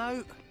out, come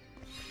out.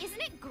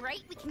 Isn't it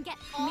great we can get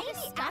all this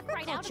stuff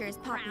right out of the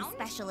Poppy's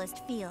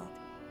specialist field?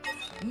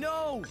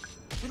 No!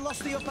 We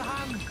lost the upper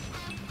hand.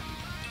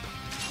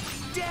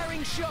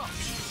 Daring shot.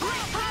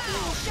 Poppy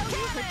will show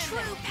you the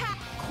true path.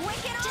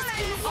 Quick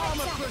and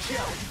Armor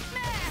crusher.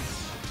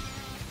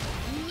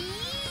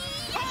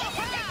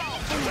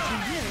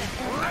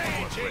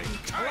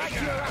 Like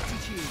your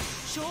attitude.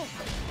 Sure.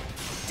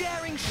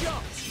 Daring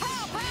shot.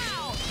 Pow,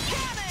 pow.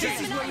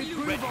 This is where we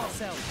prove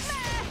ourselves.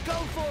 Go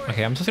for it.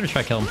 Okay, I'm just gonna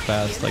try to kill him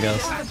fast, I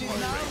guess. Are you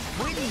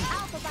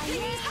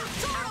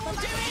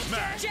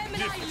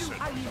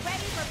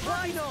ready for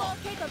full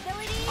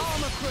capability?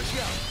 Armor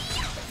crusher.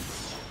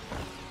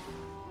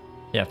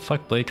 Yeah,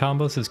 fuck blade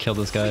combos, just kill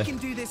this We guy. can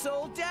do this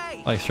all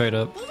day. Like, straight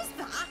up. What was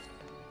that?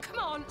 Come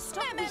on,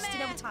 stop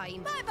wasting our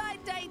time. Bye-bye,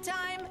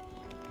 daytime.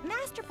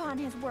 Master Pawn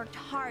has worked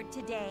hard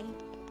today.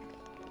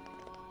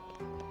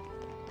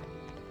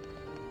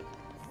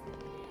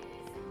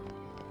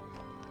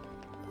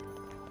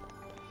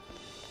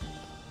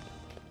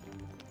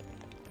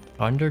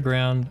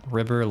 Underground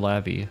River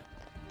Lavy.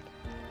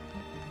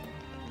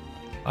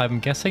 I'm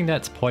guessing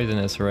that's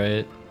poisonous,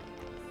 right?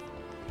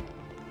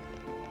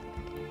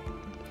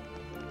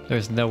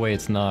 There's no way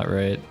it's not,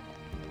 right?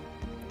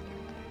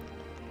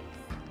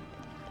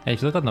 Hey,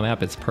 if you look on the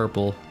map, it's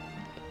purple.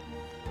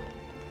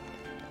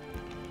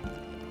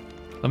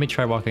 Let me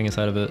try walking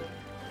inside of it.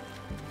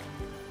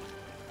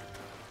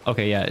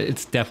 Okay, yeah,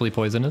 it's definitely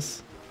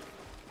poisonous.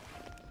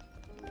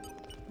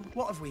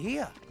 What have we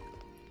here?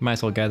 Might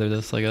as well gather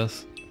this, I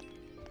guess.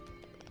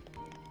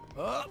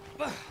 Up.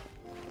 Am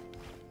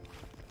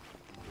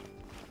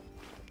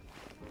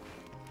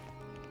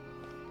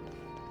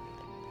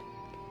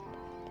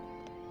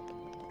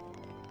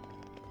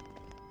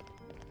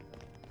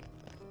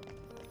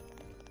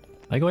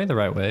I going the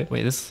right way?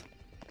 Wait, this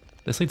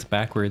leads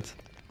backwards.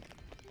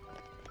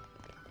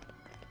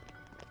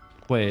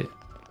 Wait.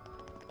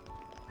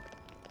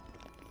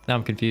 Now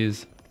I'm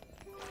confused.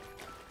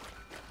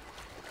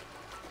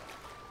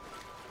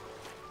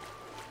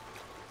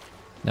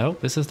 Nope,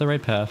 this is the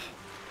right path.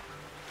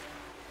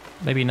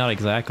 Maybe not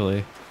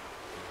exactly.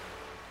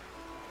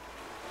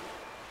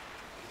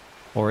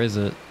 Or is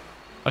it?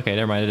 Okay,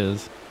 never mind, it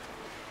is.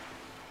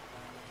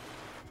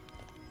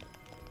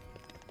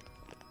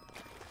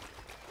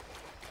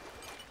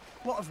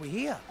 What have we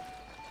here?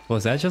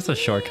 Was that just a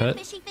shortcut?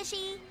 Fishy,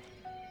 fishy.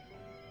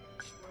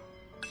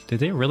 Did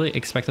they really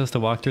expect us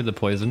to walk through the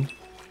poison?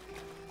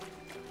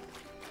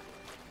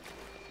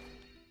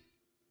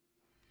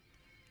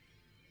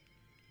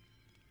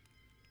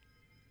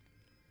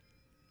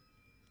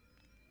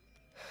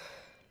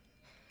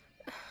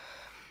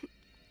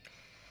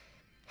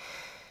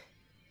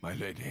 My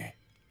lady.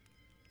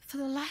 For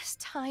the last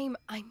time,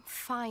 I'm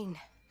fine.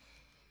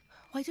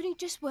 Why don't you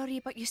just worry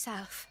about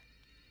yourself?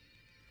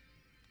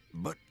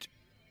 But...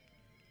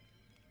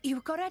 You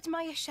got to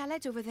admire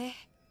Shaled over there.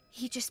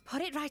 He just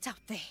put it right out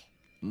there.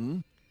 Hmm?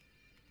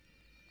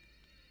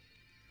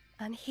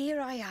 And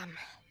here I am.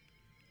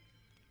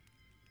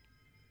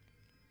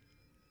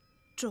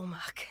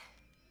 Dromark.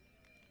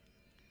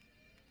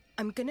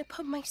 I'm gonna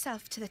put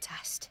myself to the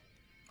test.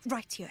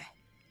 Right here.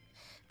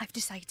 I've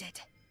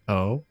decided.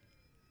 Oh.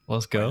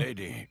 Let's go. My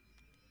lady.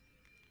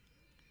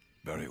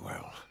 Very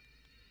well.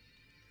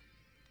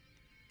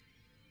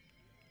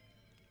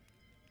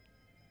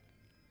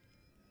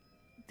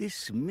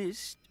 This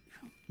mist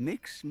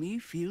makes me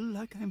feel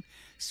like I'm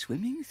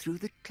swimming through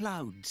the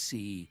cloud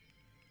sea.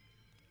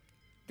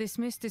 This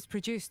mist is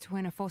produced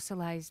when a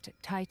fossilized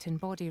Titan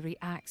body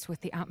reacts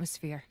with the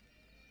atmosphere.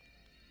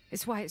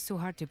 It's why it's so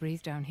hard to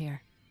breathe down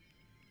here.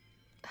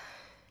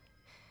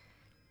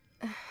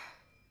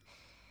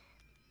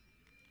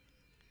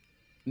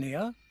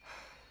 Nia?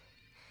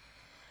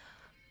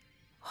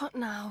 What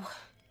now?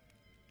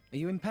 Are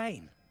you in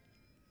pain?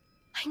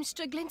 I'm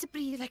struggling to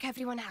breathe like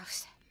everyone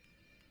else.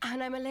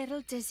 And I'm a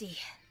little dizzy,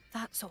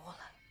 that's all.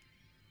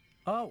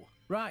 Oh,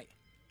 right.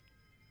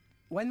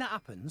 When that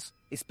happens,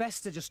 it's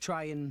best to just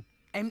try and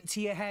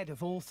empty your head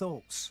of all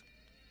thoughts.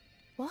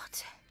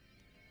 What?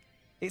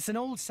 It's an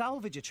old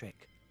salvager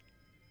trick.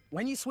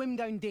 When you swim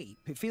down deep,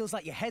 it feels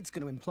like your head's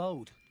going to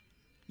implode.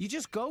 You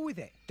just go with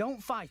it,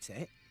 don't fight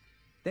it.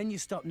 Then you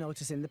stop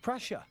noticing the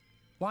pressure.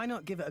 Why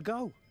not give it a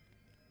go?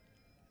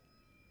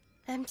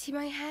 Empty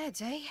my head,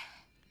 eh?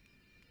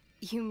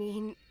 You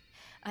mean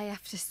I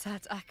have to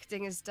start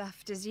acting as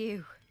daft as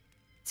you?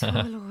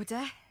 Tall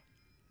order?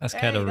 That's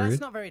kind of rude. That's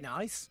not very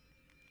nice.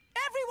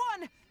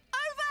 Everyone,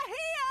 over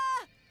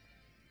here!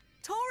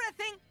 Tora,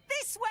 think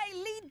this way,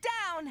 lead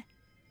down.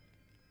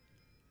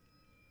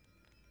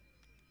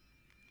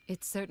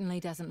 It certainly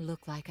doesn't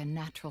look like a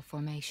natural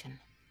formation.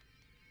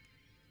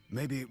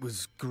 Maybe it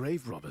was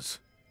grave robbers.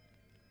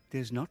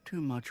 There's not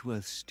too much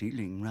worth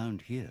stealing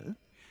round here.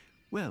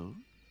 Well,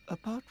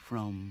 apart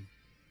from...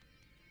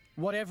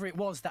 Whatever it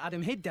was that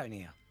Adam hid down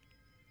here.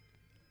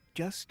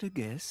 Just a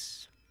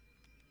guess.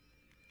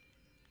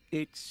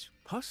 It's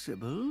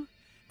possible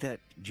that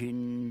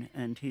Jin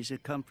and his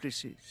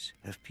accomplices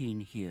have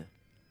been here.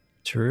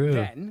 True.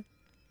 Then,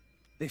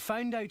 they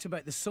found out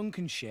about the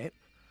sunken ship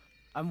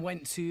and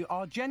went to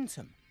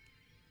Argentum.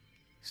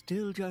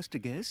 Still just a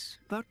guess,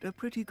 but a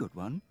pretty good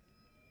one.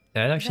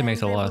 That actually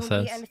makes a lot of There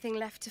won't sense. be anything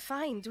left to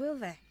find, will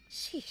there?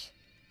 Sheesh.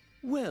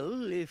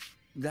 Well, if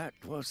that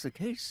was the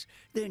case,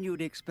 then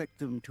you'd expect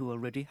them to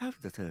already have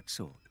the third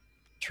sword.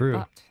 True.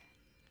 But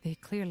they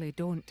clearly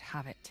don't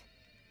have it.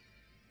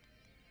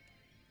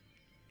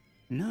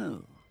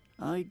 No,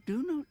 I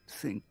do not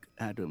think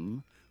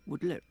Adam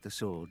would let the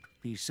sword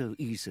be so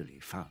easily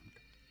found.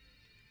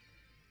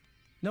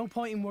 No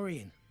point in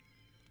worrying.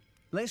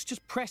 Let's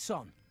just press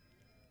on.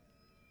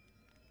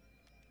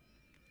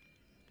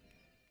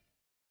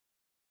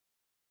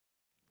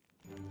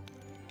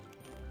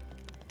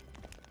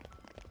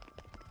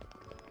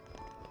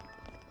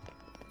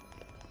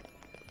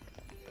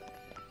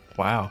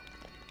 Wow.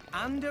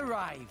 And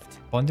arrived.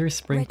 Wonder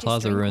Spring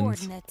Plaza Registering ruins.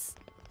 coordinates.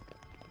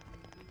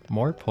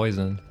 More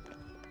poison.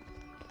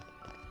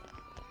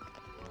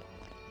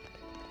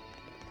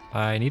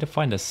 I need to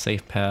find a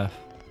safe path.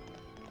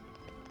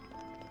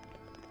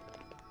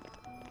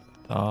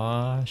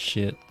 Ah,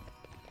 shit.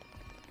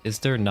 Is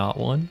there not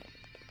one?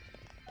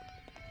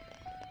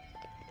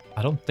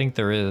 I don't think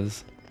there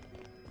is.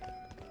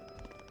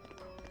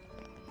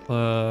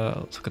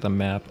 Let's look at the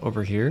map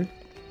over here.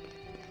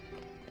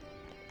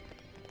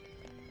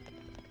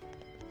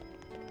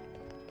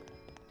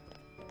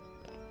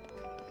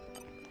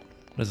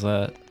 What is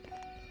that?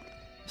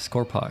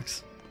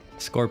 Scorpox.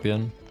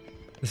 Scorpion.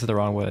 This is the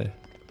wrong way.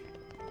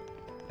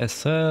 It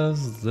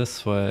says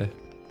this way.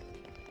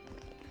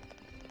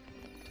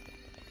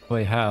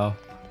 Wait, how?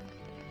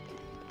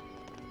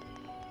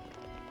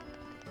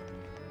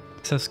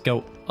 It says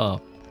go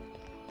up.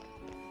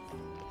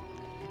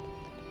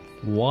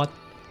 What?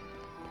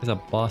 Is a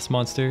boss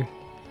monster?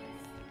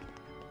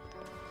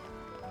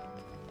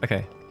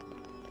 Okay.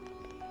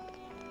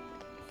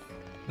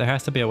 There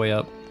has to be a way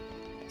up.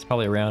 It's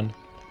probably around.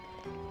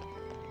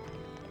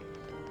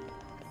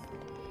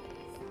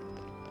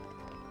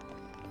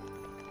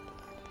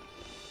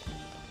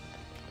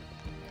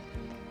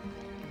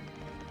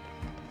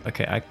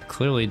 Okay, I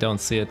clearly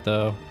don't see it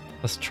though.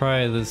 Let's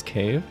try this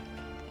cave.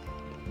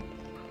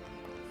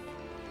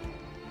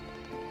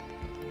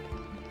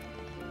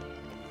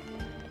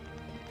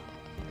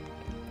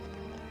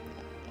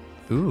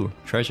 Ooh,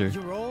 treasure.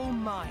 You're all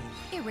mine.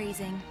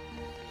 Erasing.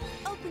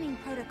 Opening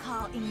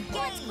protocol engaged.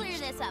 Let's clear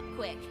this up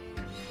quick.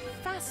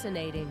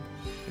 Fascinating.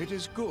 It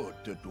is good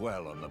to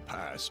dwell on the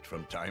past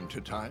from time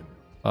to time.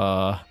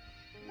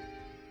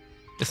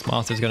 This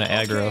monster's gonna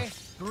aggro. Okay,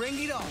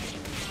 bring it on.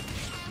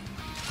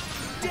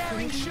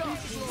 Daring shot,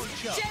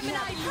 launcher. Gemini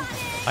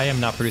panic! I am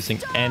not producing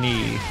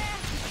any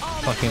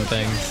fucking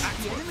things.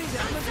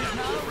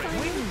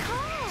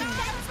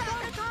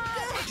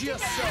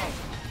 Just so.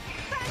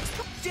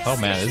 Oh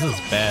man, this is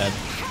bad.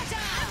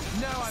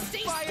 Now I'm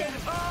fired.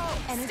 Oh.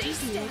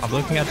 I'm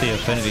looking at the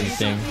affinity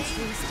thing.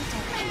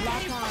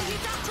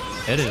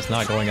 It is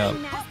not going up.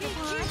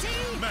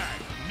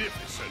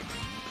 Magnificent.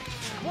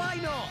 Why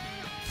not?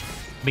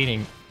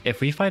 Meaning,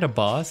 if we fight a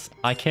boss,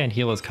 I can't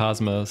heal as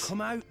Cosmos.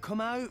 Come out, come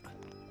out.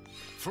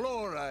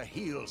 Flora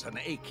heals an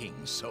aching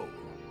soul.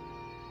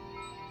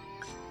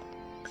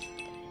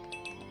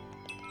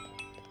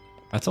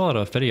 That's a lot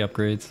of affinity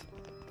upgrades.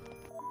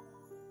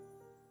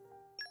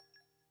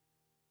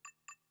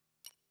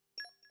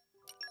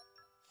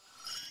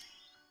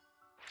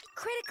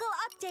 Critical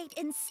update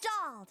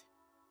installed.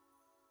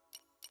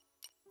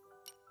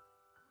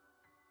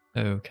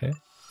 Okay.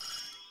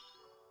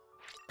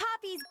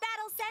 Poppy's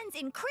battle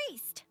sense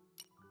increased.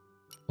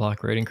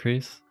 Block rate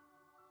increase.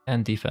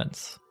 And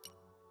defense.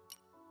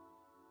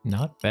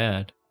 Not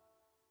bad.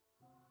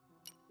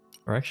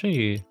 We're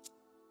actually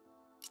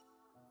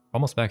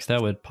almost maxed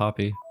out with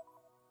Poppy.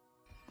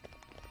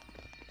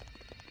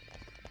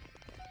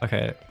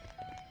 Okay.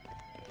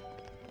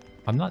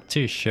 I'm not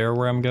too sure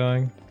where I'm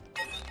going.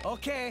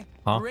 Okay,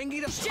 Huh? bring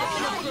it up.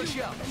 Push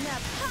up.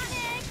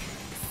 Panic.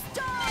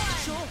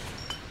 Sure,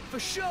 for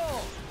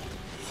sure.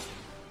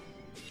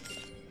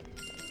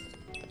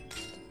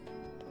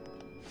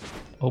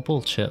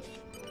 Opal chip.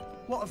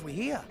 What have we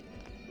here?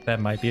 That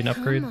might be an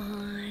upgrade. Come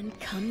on,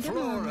 come to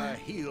Flora mama.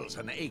 heals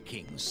an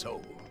aching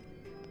soul.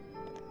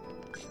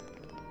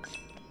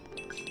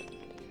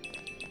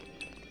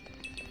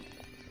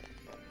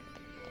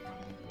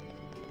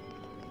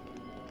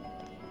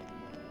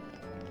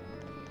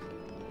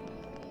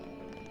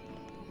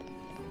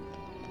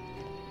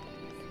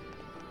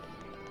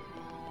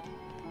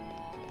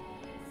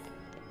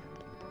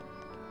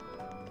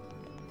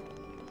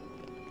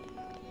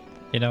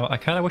 You know, I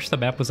kind of wish the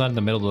map was on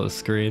the middle of the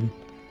screen.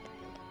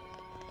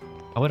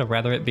 I would have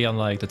rather it be on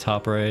like the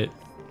top right.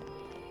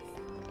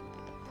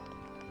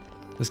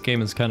 This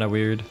game is kind of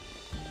weird.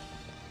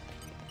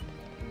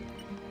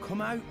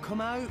 Come out, come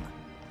out.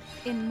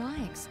 In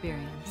my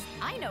experience,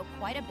 I know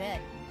quite a bit.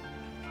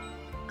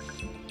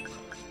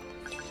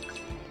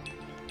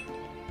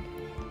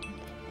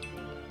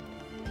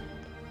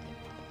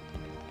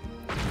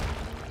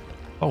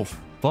 Oh,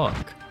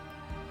 fuck.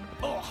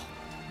 Oh.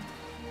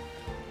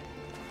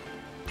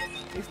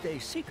 If they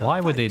seek a Why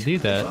would they fight, do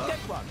that? Get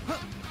one. Huh.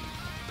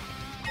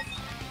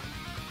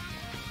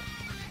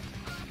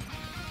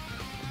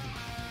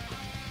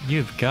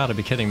 You've got to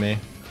be kidding me.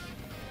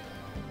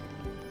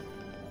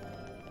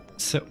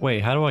 So,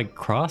 wait, how do I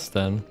cross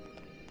then?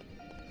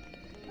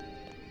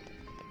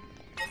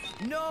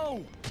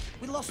 No,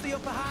 we lost the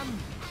upper hand.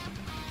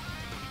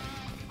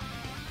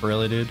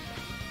 Really, dude?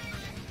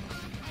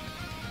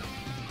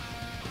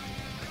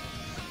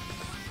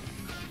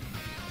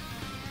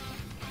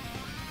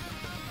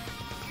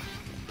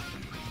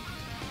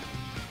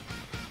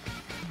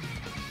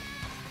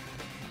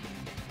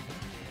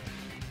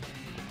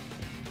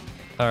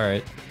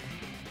 Alright.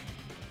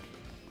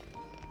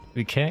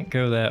 We can't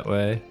go that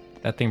way.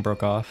 That thing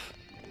broke off.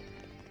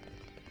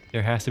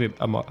 There has to be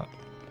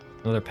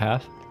another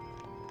path.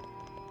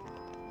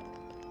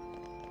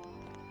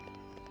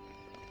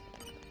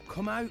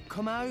 Come out,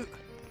 come out.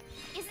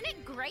 Isn't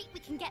it great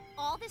we can get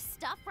all this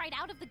stuff right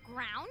out of the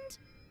ground?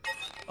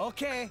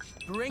 Okay,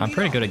 bring I'm it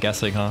pretty on. good at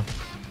guessing, huh?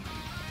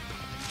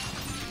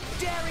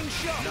 Daring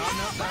shot. No,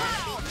 not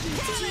bad.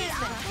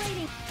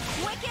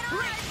 Wicked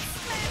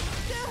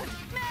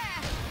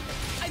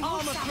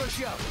Armor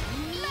crusher.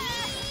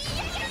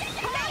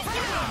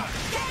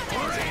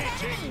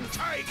 Raging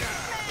tiger!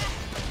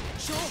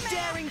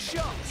 Daring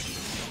shot.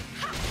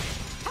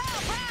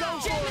 Go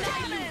for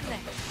it.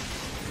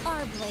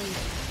 Our blade.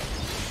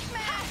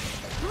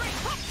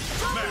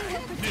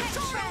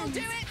 Do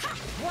it.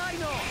 Why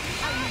not?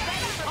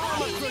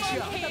 Armor crusher.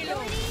 Go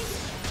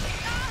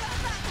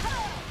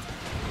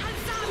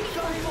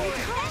for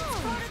it.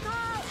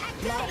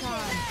 Lock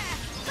on.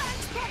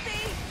 Thanks,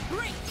 Poppy.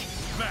 Break.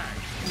 Bang!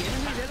 The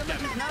enemy's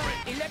element is now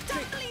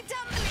electric.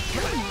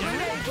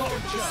 Grenade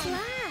launcher.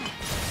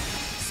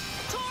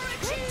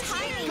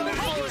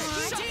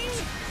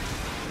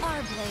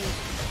 Our blade.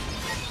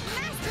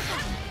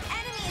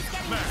 Enemy is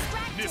getting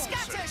distracted.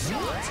 Scatter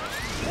shot.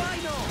 Why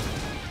not?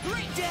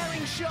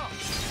 Daring shot.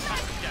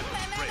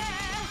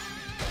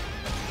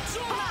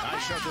 I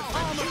shall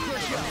defend you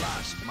to the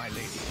last, my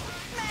lady.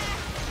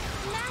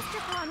 Master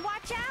Pawn,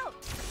 watch out!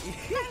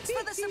 Thanks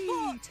for the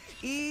support.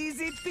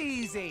 Easy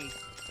peasy.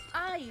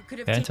 I could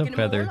have Phantom taken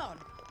feather. them all on.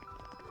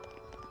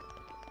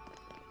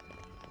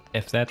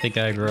 If that big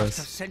guy Must have grows.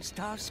 sensed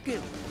our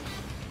skill.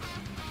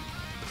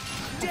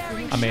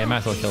 I mean, I might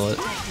as well kill it.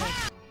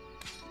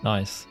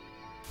 Nice.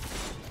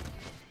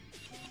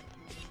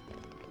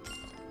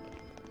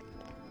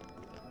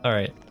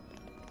 Alright.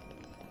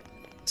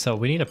 So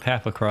we need a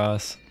path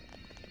across.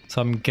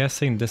 So I'm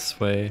guessing this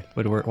way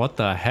would work. What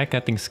the heck?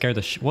 That thing scared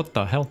the what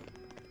the hell?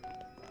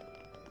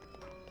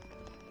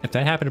 If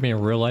that happened to me in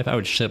real life, I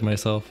would shit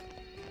myself.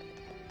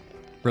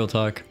 Real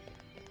talk.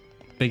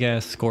 Big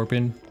ass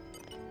scorpion.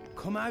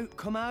 Come out,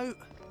 come out.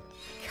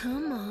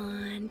 Come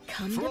on,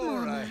 come to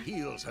Flora mama.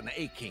 heals an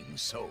aching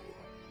soul.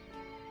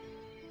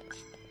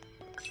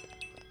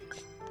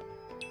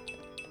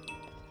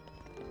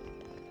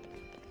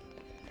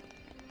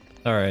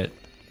 Alright.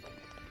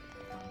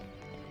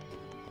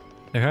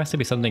 There has to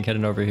be something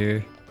hidden over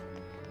here.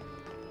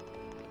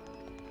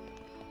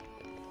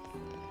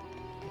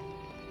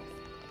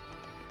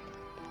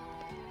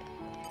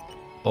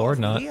 Or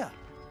not. Here.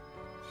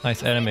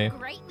 Nice enemy.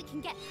 Great, we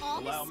can get all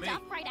this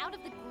stuff right out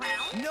of the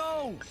ground.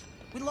 No!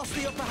 We lost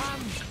the upper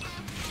hand.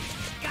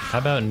 How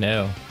about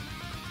no?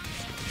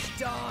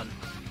 Done.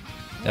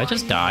 Did I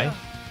just die?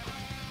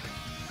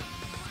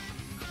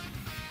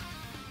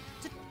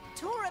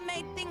 Tora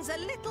made things a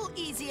little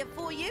easier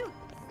for you.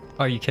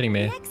 Are you kidding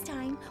me? Next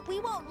time, we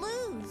won't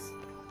lose.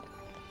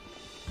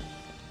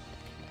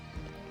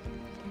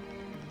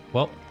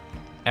 Well,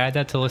 add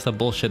that to the list of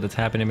bullshit that's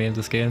happening to me in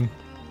this game.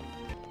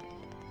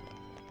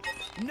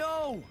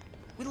 No!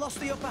 We lost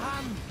the upper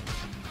hand.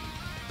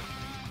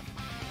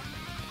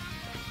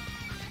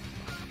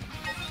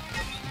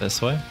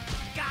 This way?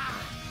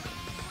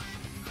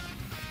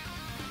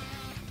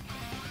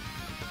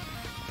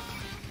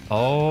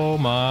 Oh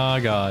my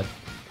god.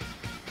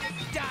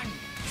 Dang!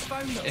 It's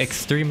found us.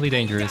 Extremely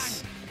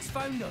dangerous. Dang, it's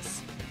found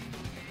us.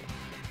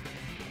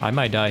 I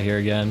might die here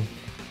again.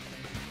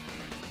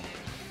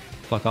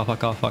 Fuck off,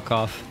 fuck off, fuck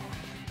off.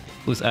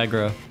 Who's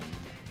aggro?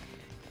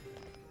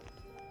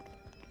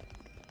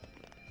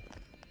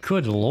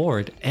 Good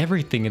lord,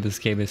 everything in this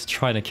game is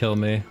trying to kill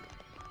me.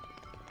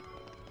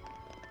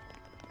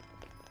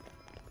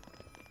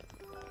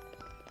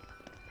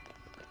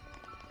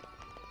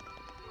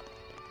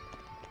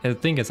 And the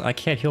thing is, I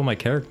can't heal my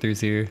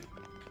characters here.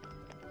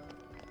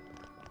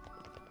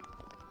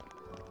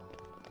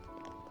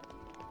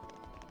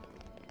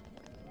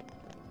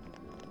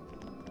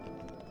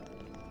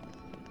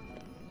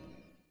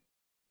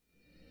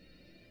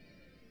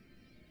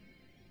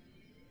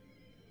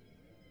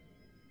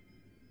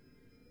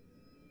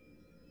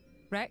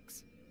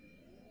 Rex?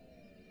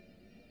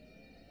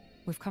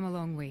 We've come a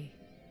long way.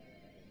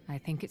 I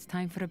think it's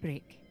time for a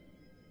break.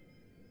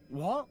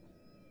 What?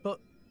 But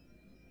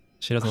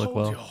She doesn't look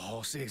Hold well. your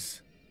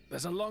horses.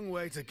 There's a long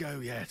way to go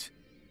yet.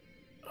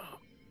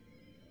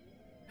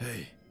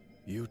 Hey,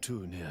 you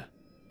two near.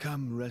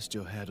 Come rest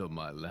your head on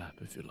my lap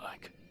if you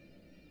like.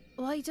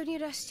 Why don't you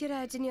rest your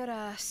head in your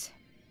ass?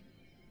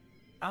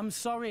 I'm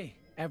sorry,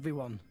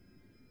 everyone.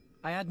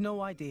 I had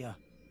no idea.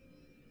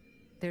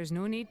 There's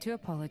no need to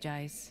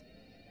apologize.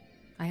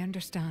 I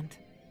understand.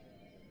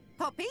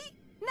 Poppy,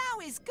 now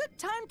is good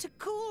time to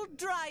cool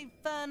drive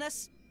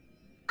furnace.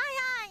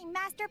 Aye, aye,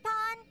 Master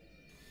Pawn.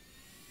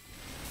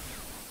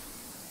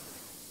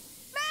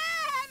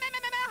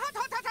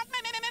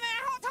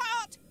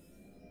 Hot.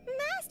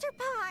 Master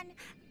Pawn.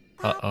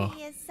 Uh-oh.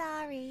 Poppy is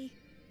sorry.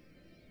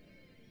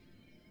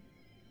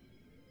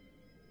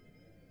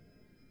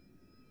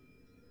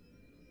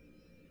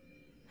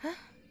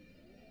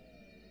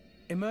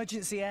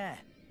 Emergency air.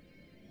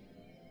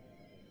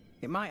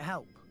 It might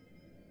help.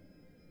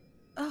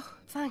 Oh,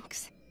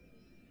 thanks.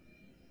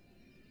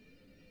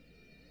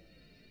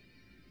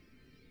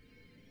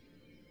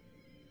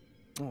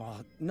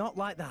 Oh, not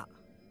like that.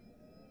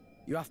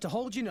 You have to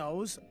hold your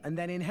nose and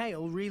then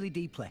inhale really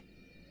deeply.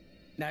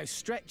 Now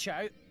stretch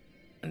out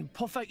and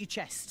puff out your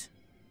chest.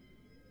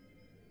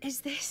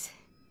 Is this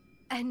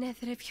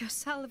another of your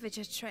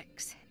salvager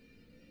tricks?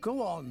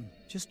 Go on,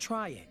 just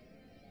try it.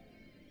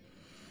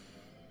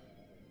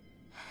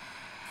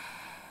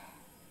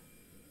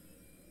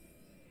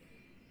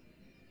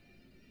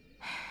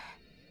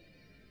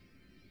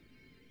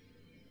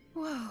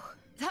 Whoa,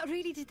 that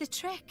really did the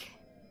trick.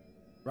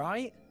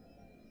 Right?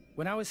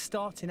 When I was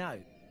starting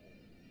out,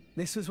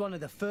 this was one of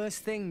the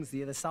first things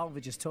the other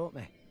salvagers taught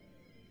me.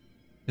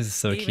 This is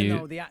so Even cute.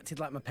 though they acted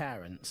like my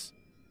parents,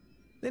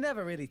 they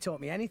never really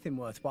taught me anything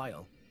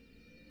worthwhile.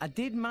 I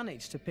did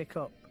manage to pick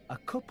up a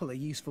couple of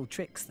useful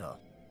tricks, though.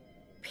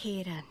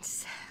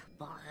 Parents.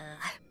 Blah.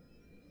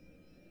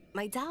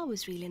 My dad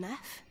was real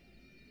enough,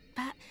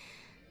 but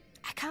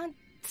I can't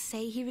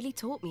say he really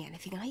taught me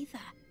anything either.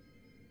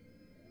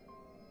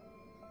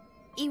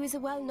 He was a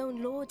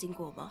well-known lord in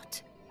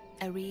Gormott,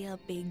 a real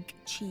big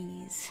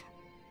cheese.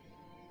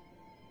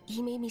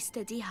 He made me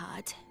study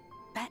hard,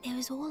 but it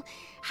was all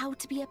how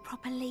to be a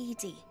proper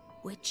lady,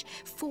 which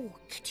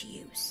fork to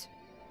use.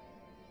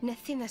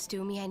 Nothing that's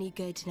doing me any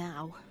good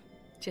now,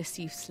 just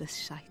useless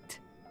shite.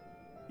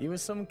 You were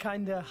some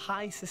kind of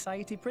high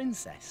society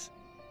princess.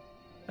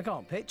 I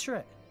can't picture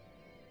it.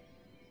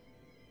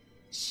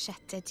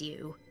 Shut it,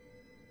 you.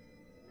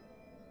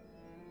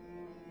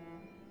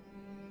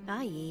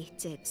 I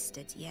hated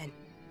studying.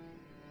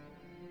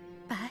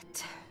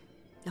 But,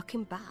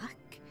 looking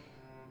back,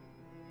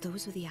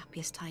 those were the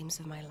happiest times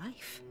of my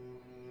life.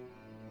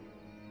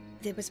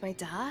 There was my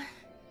dad,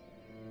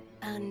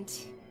 and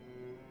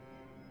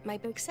my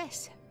big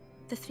sis,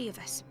 the three of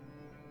us.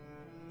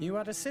 You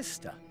had a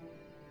sister?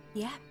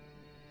 Yeah.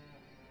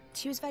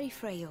 She was very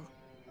frail.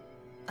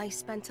 I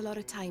spent a lot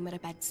of time at her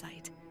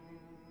bedside.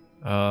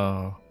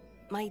 Oh.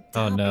 My dad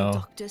Oh brought no.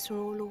 doctors from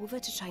all over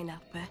to try and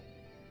help her.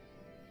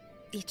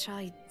 He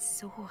tried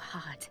so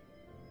hard.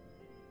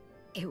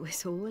 It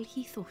was all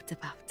he thought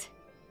about.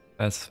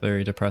 That's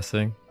very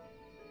depressing.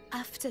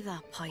 After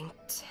that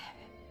point,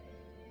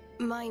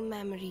 my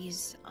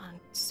memories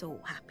aren't so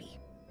happy.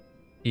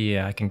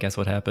 Yeah, I can guess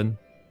what happened.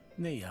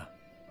 Nia.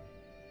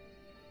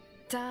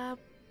 Dad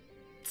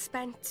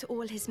spent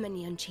all his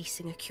money on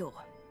chasing a cure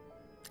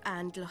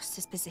and lost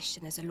his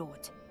position as a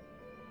lord.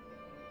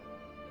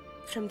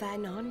 From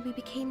then on, we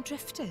became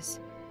drifters.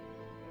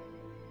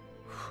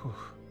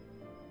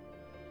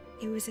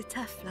 It was a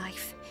tough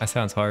life. That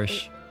sounds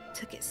harsh. It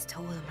took its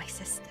toll on my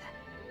sister.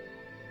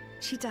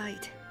 She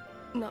died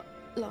not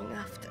long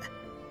after.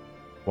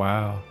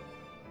 Wow.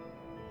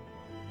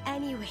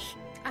 Anyway,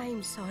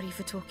 I'm sorry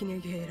for talking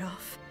your ear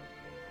off.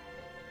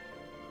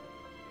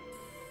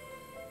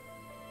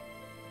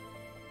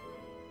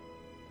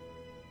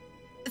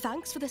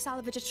 Thanks for the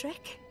salvager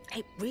trick.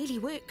 It really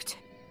worked.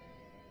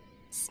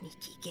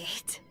 Sneaky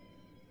git.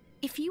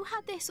 If you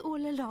had this all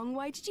along,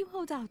 why did you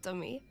hold out on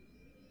me?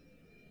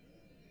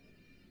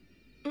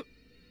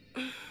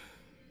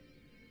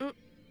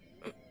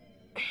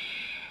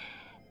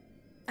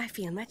 I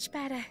feel much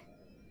better.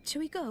 Shall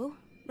we go,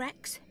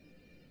 Rex?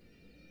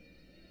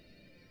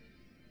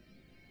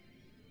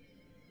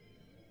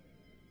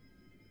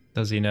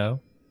 Does he know?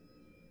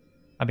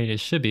 I mean, it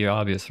should be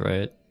obvious,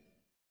 right?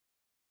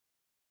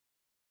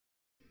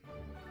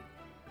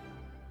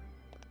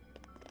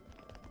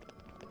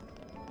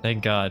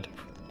 Thank God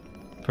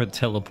for the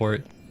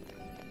teleport.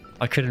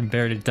 I couldn't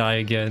bear to die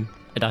again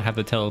and not have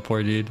the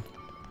teleport, dude.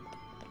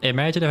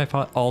 Imagine if I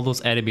fought all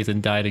those enemies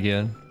and died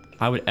again.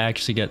 I would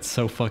actually get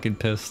so fucking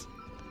pissed.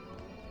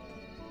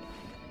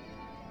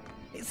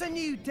 It's a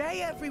new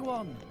day,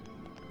 everyone!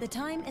 The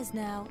time is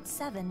now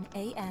 7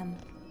 a.m.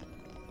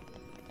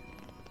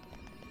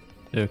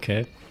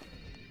 Okay.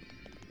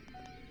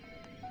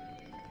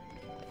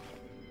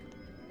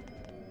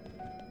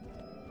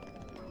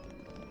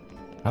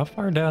 How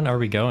far down are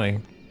we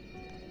going?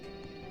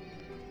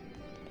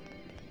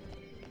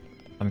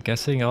 I'm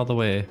guessing all the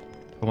way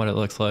from what it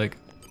looks like.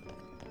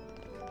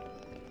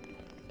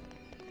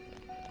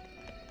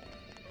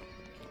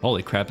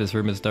 Holy crap, this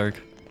room is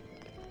dark.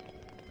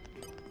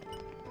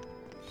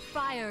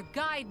 Fire,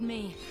 guide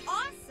me.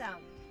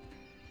 Awesome!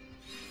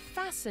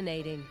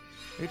 Fascinating.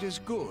 It is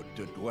good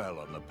to dwell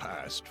on the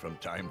past from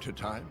time to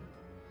time.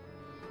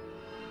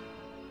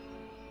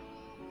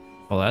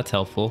 Well, that's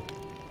helpful.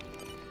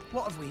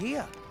 What have we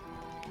here?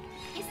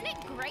 Isn't it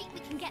great we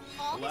can get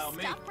all Allow this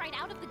me. stuff right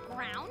out of the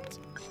ground?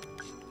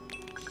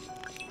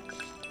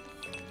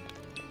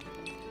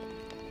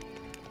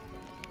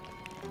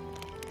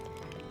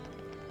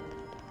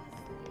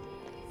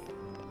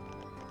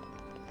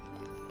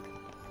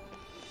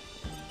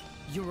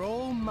 You're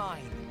all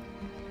mine.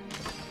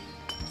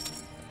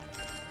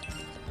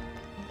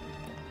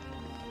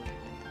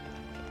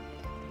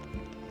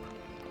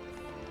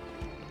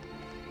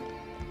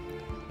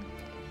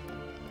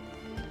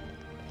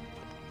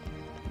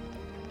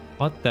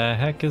 What the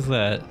heck is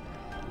that?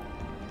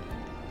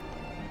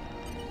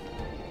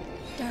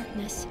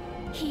 Darkness,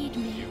 heed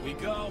me. Here we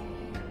go.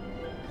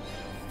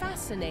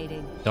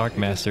 Fascinating. Dark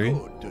Mastery.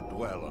 Good to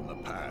dwell on the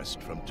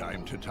past from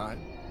time to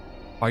time.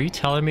 Are you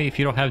telling me if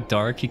you don't have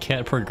dark, you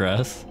can't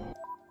progress?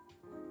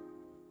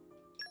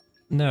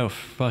 No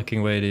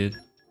fucking way, dude.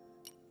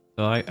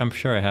 So I'm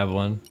sure I have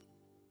one.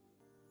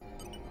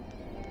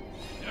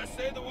 Just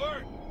say the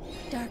word.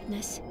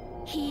 Darkness,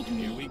 heed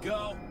me. Here we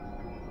go.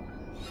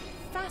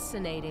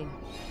 Fascinating.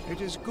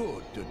 It is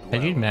good to dwell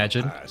Can you on the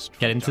imagine past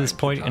getting from to this time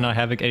point and time. not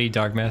having any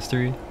dark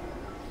mastery?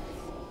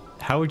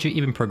 How would you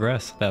even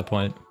progress at that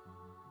point?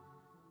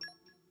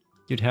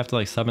 You'd have to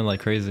like summon like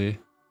crazy.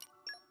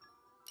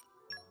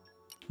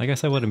 I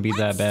guess I wouldn't be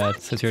that bad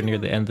since you're near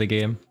the end of the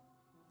game.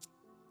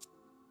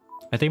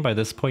 I think by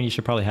this point you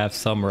should probably have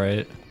some,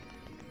 right?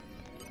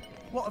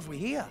 What have we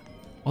here?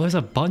 Oh, there's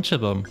a bunch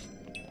of them.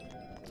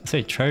 I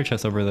say treasure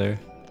chest over there.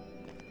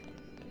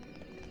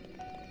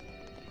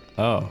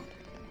 Oh.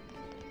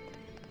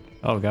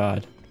 Oh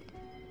god.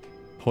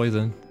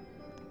 Poison.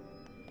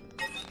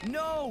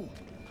 No!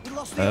 We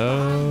lost the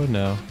Oh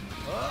no.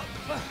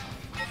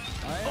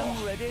 I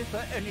am ready for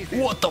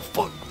anything. What the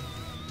fuck?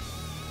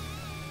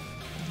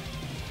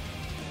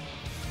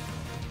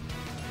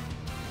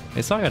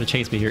 It's not gonna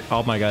chase me here.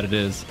 Oh my god, it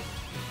is.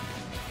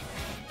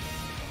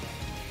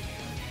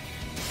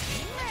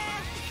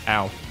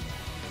 Ow.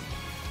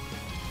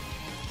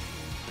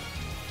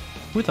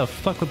 Who the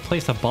fuck would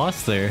place a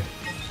boss there?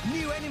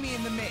 New enemy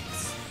in the mix.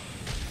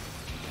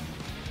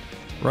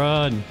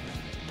 Run.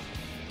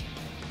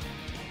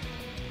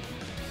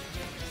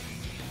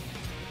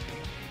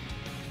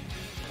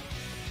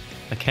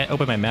 I can't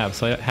open my map,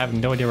 so I have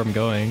no idea where I'm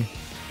going.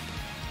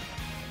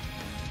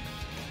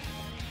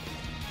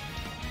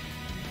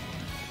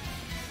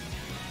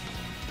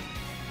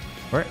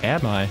 Where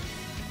am I?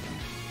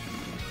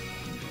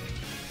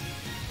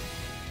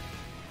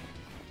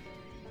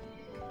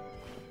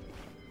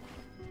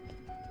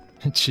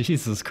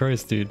 Jesus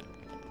Christ, dude.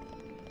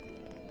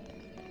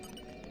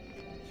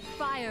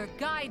 Fire,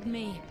 guide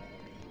me.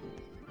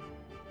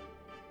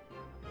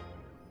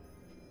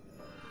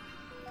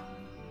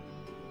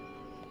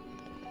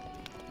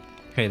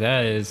 Okay,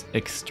 that is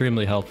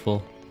extremely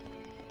helpful.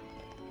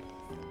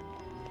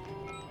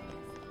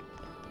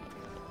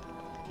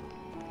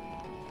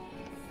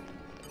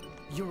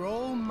 You're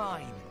all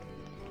mine.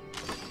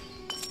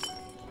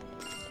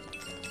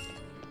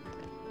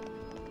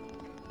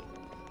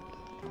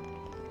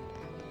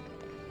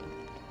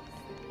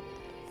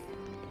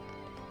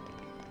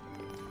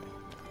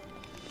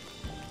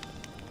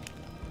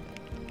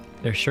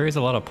 There sure is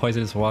a lot of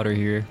poisonous water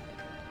here.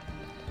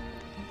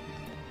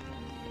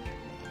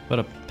 What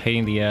a pain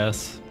in the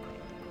ass.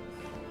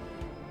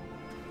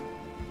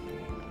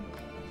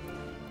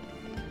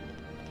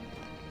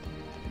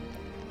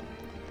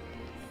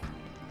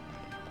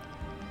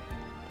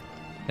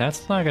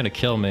 That's not gonna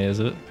kill me, is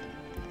it?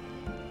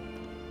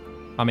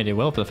 I mean, it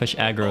will if the fish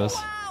aggroes.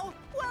 Wow!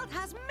 World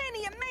has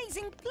many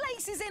amazing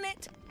places in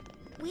it.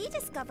 We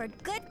discovered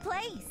good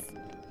place.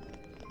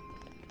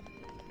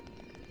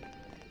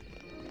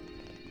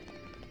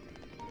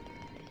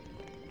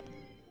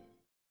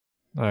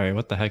 Alright,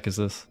 what the heck is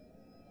this?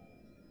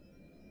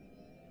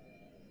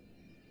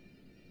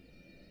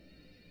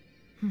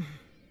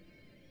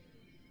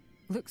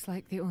 Looks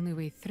like the only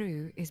way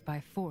through is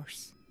by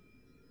force.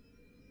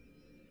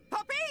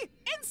 Poppy,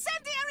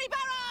 incendiary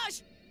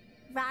barrage!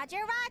 Roger,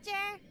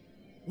 Roger.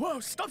 Whoa,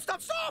 stop,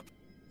 stop, stop!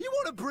 You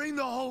want to bring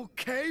the whole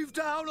cave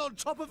down on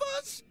top of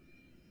us?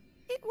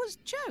 It was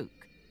joke.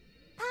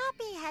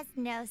 Poppy has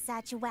no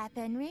such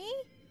weaponry.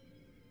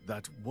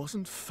 That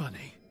wasn't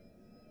funny.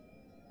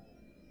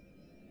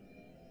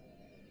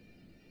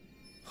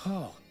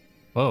 Oh.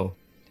 Whoa,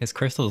 his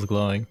crystal is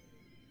glowing.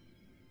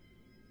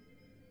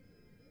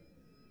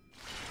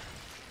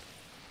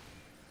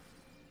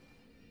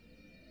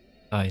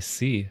 I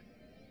see.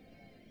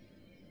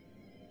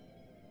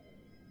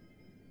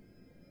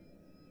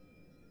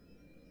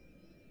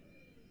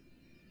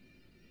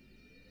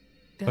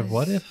 But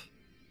what Does if...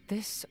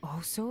 this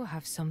also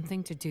have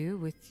something to do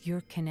with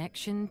your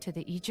connection to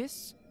the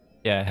Aegis?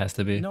 Yeah, it has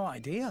to be. No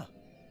idea.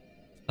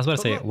 I was about to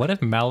But say, look. what if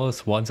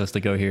Malos wants us to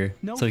go here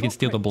No so he can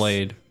steal the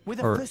footprints. blade We're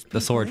the or first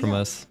the sword people from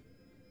here. us?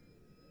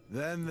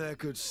 Then there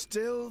could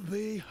still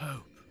be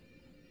hope.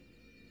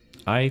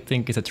 I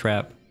think it's a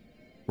trap.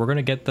 We're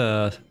gonna get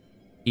the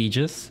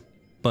Aegis,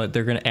 but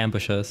they're gonna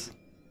ambush us.